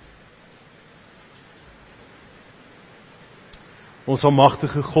 Ons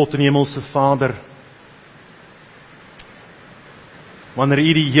almagtige God en hemelse Vader, wanneer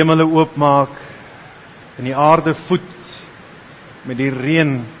U die hemele oopmaak en die aarde voed met die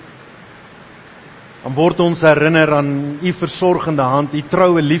reën, dan word ons herinner aan U versorgende hand, U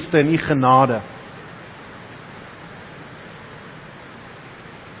troue liefde en U genade.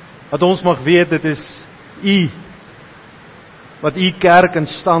 Dat ons mag weet, dit is U wat U kerk in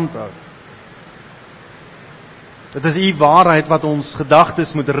stand hou. Dit is U waarheid wat ons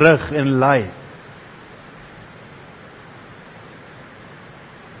gedagtes moet rig en lei.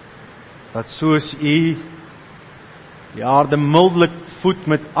 Dat soos U die aarde mildelik voed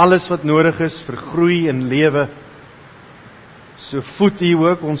met alles wat nodig is vir groei en lewe, so voed U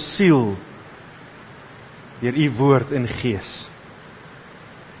ook ons siel deur U woord en gees.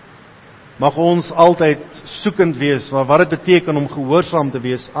 Mag ons altyd soekend wees, wat dit beteken om gehoorsaam te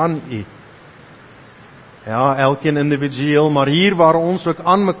wees aan U. Ja, elkeen individueel, maar hier waar ons ook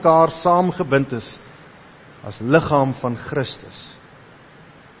aan mekaar saamgebind is, as liggaam van Christus.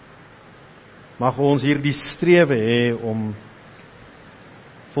 Mag ons hier die strewe hê om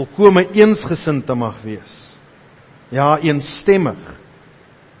volkome eensgesind te mag wees. Ja, eensstemmig,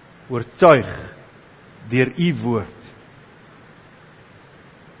 oortuig deur U woord.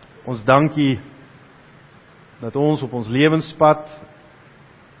 Ons dank U dat ons op ons lewenspad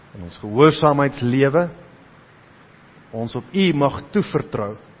en ons gehoorsaamheidslewe ons op U mag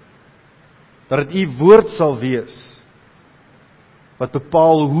toevertrou. Dat dit U woord sal wees wat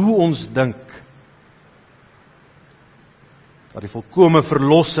bepaal hoe ons dink. Dat die volkome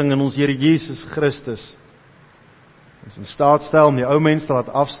verlossing in ons Here Jesus Christus ons in staat stel om die ou mens te laat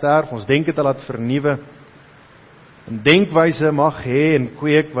afsterf, ons denke te laat vernuwe, 'n denkwyse mag hê en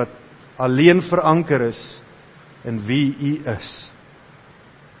kweek wat alleen veranker is in wie U is.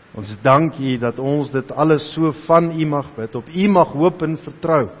 Ons dank U dat ons dit alles so van U mag bid, op U mag hoop en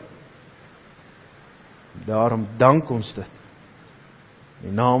vertrou. Daarom dank ons dit in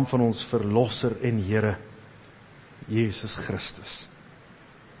die naam van ons Verlosser en Here Jesus Christus.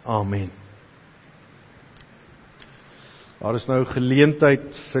 Amen. Daar is nou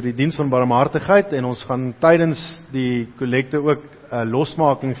geleentheid vir die diens van barmhartigheid en ons gaan tydens die kollekte ook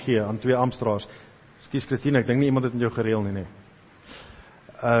losmaking gee aan 2 amptdraers. Ekskuus Christine, ek dink nie iemand het met jou gereël nie.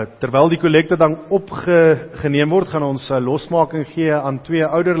 Terwyl die kollekte dan opgeneem word, gaan ons losmaking gee aan 2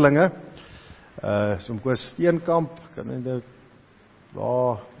 ouderlinge. So Koos Steenkamp, kan hy dit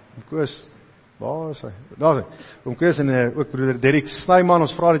waar is hy? Daar is hy. Koos en ook broeder Derek Snyman,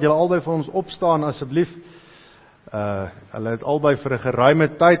 ons vra dat julle albei vir ons opstaan asseblief. Hulle het albei vir 'n geruime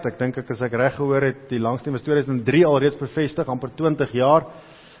tyd, ek dink as ek reg gehoor het, die langste was 2003 alreeds bevestig, amper 20 jaar.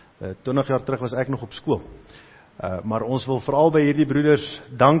 20 jaar terug was ek nog op skool. Maar ons wil veral by hierdie broeders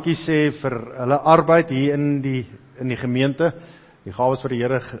dankie sê vir hulle arbeid hier in die gemeente, die gawes wat die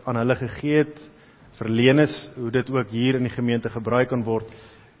Here aan hulle gegee het, verleen is, hoe dit ook hier in die gemeente gebruik kan word,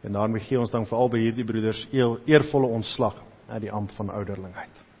 en daarmee gee ons dan veral by hierdie broeders eervolle ontslag uit die ampt van ouderlingheid.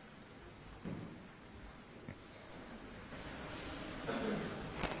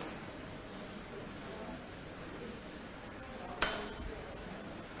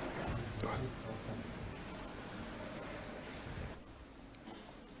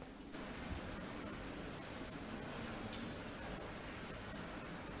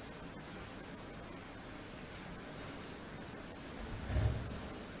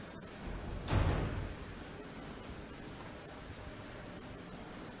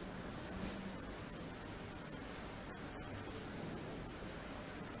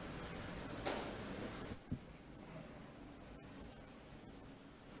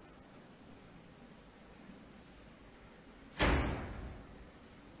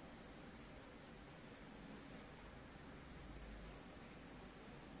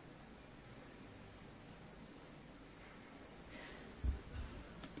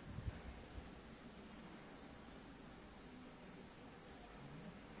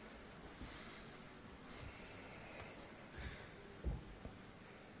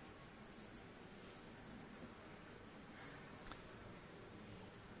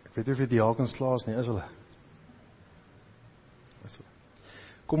 Ek weet nie of die diakens klaar is nie, is hulle?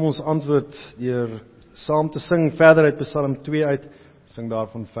 Kom ons antwoord deur saam te sing verder uit Psalm 2 uit, sing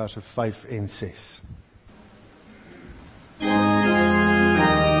daarvan verse 5 en 6.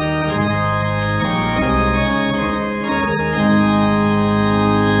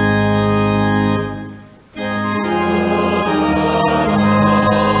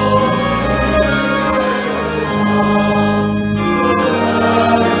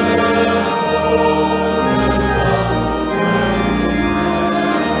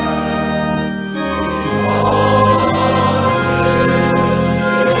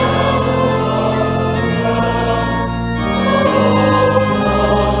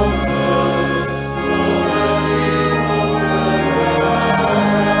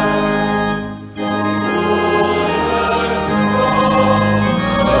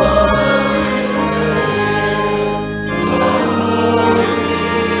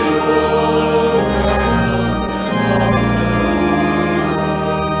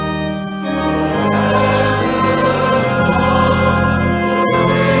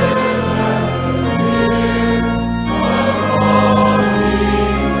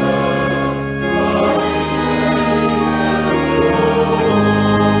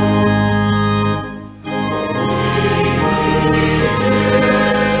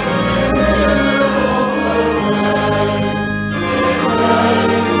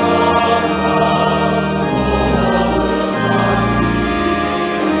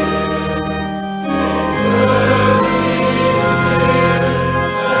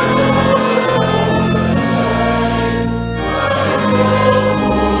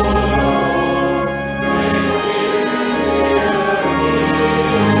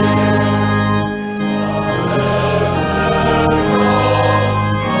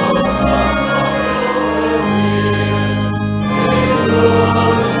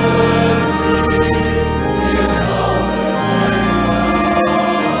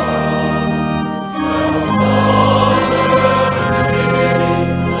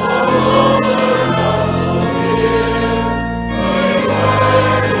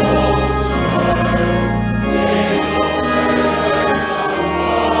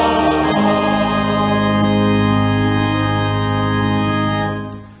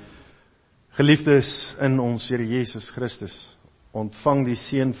 Geliefdes in ons Here Jesus Christus, ontvang die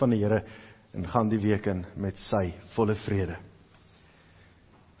seën van die Here en gaan die week in met sy volle vrede.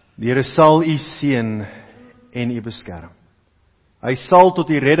 Die Here sal u seën en u beskerm. Hy sal tot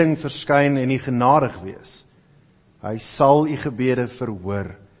u redding verskyn en u genadig wees. Hy sal u gebede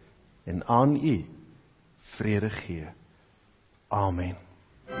verhoor en aan u vrede gee. Amen.